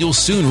people, and you'll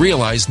soon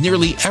realize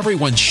nearly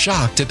everyone's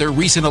shocked at their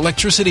recent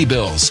electricity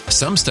bills.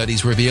 Some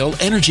studies reveal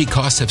energy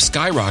costs have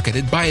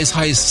skyrocketed by as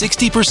high as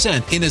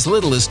 60% in as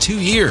little as 2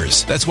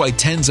 years. That's why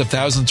tens of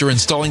thousands are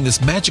installing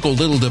this magical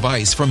little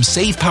device from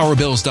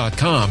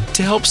SavePowerBills.com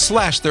to help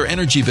slash their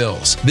energy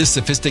bills. This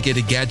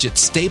sophisticated gadget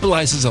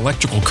stabilizes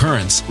electrical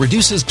currents,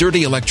 reduces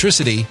dirty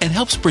electricity, and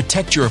helps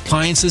protect your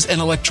appliances and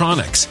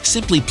electronics.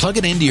 Simply plug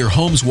it into your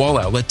home's Home's wall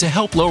outlet to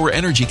help lower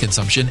energy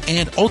consumption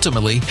and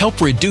ultimately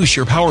help reduce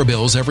your power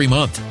bills every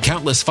month.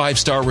 Countless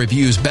 5-star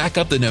reviews back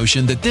up the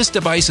notion that this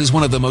device is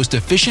one of the most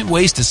efficient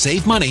ways to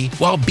save money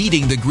while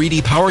beating the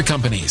greedy power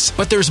companies.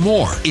 But there's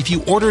more. If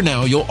you order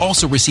now, you'll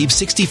also receive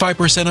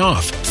 65%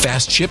 off,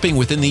 fast shipping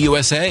within the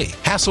USA,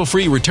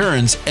 hassle-free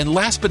returns, and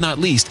last but not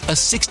least, a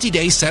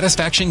 60-day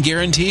satisfaction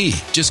guarantee.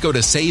 Just go to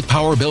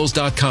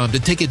SavePowerBills.com to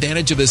take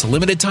advantage of this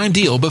limited time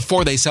deal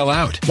before they sell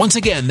out. Once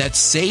again,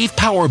 that's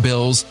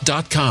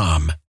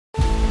SavePowerBills.com.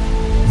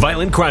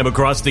 Violent crime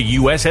across the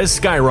U.S. has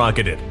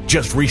skyrocketed.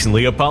 Just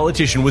recently, a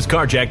politician was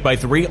carjacked by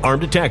 3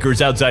 armed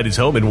attackers outside his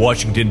home in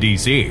Washington,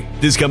 D.C.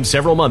 This comes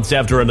several months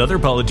after another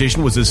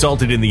politician was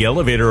assaulted in the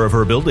elevator of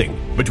her building.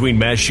 Between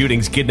mass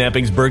shootings,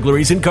 kidnappings,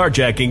 burglaries, and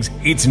carjackings,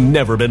 it's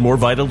never been more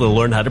vital to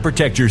learn how to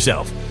protect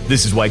yourself.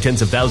 This is why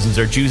tens of thousands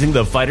are choosing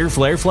the Fighter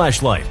Flare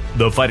flashlight.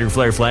 The Fighter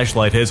Flare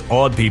flashlight has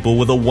awed people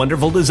with a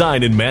wonderful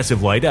design and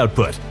massive light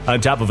output.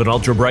 On top of an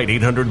ultra-bright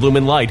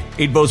 800-lumen light,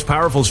 it boasts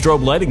powerful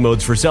strobe lighting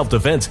modes for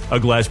self-defense, a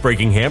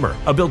glass-breaking hammer,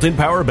 a built-in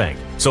power bank,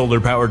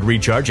 solar-powered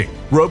recharging,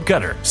 rope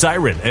cutter,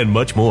 siren, and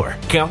much more.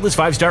 Countless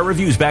 5-star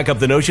reviews back up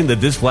the notion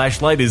that this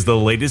flashlight is the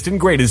latest and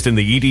greatest in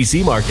the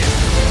EDC market.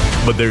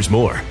 But there's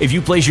more. If you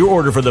place your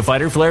order for the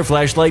Fighter Flare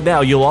flashlight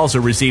now, you'll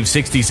also receive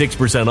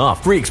 66%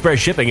 off, free express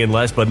shipping, and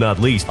last but not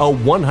least, a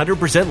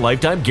 100%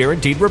 lifetime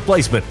guaranteed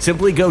replacement.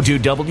 Simply go to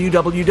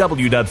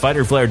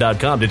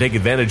www.fighterflare.com to take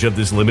advantage of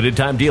this limited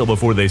time deal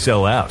before they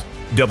sell out.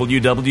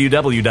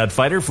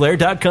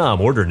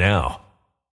 www.fighterflare.com. Order now.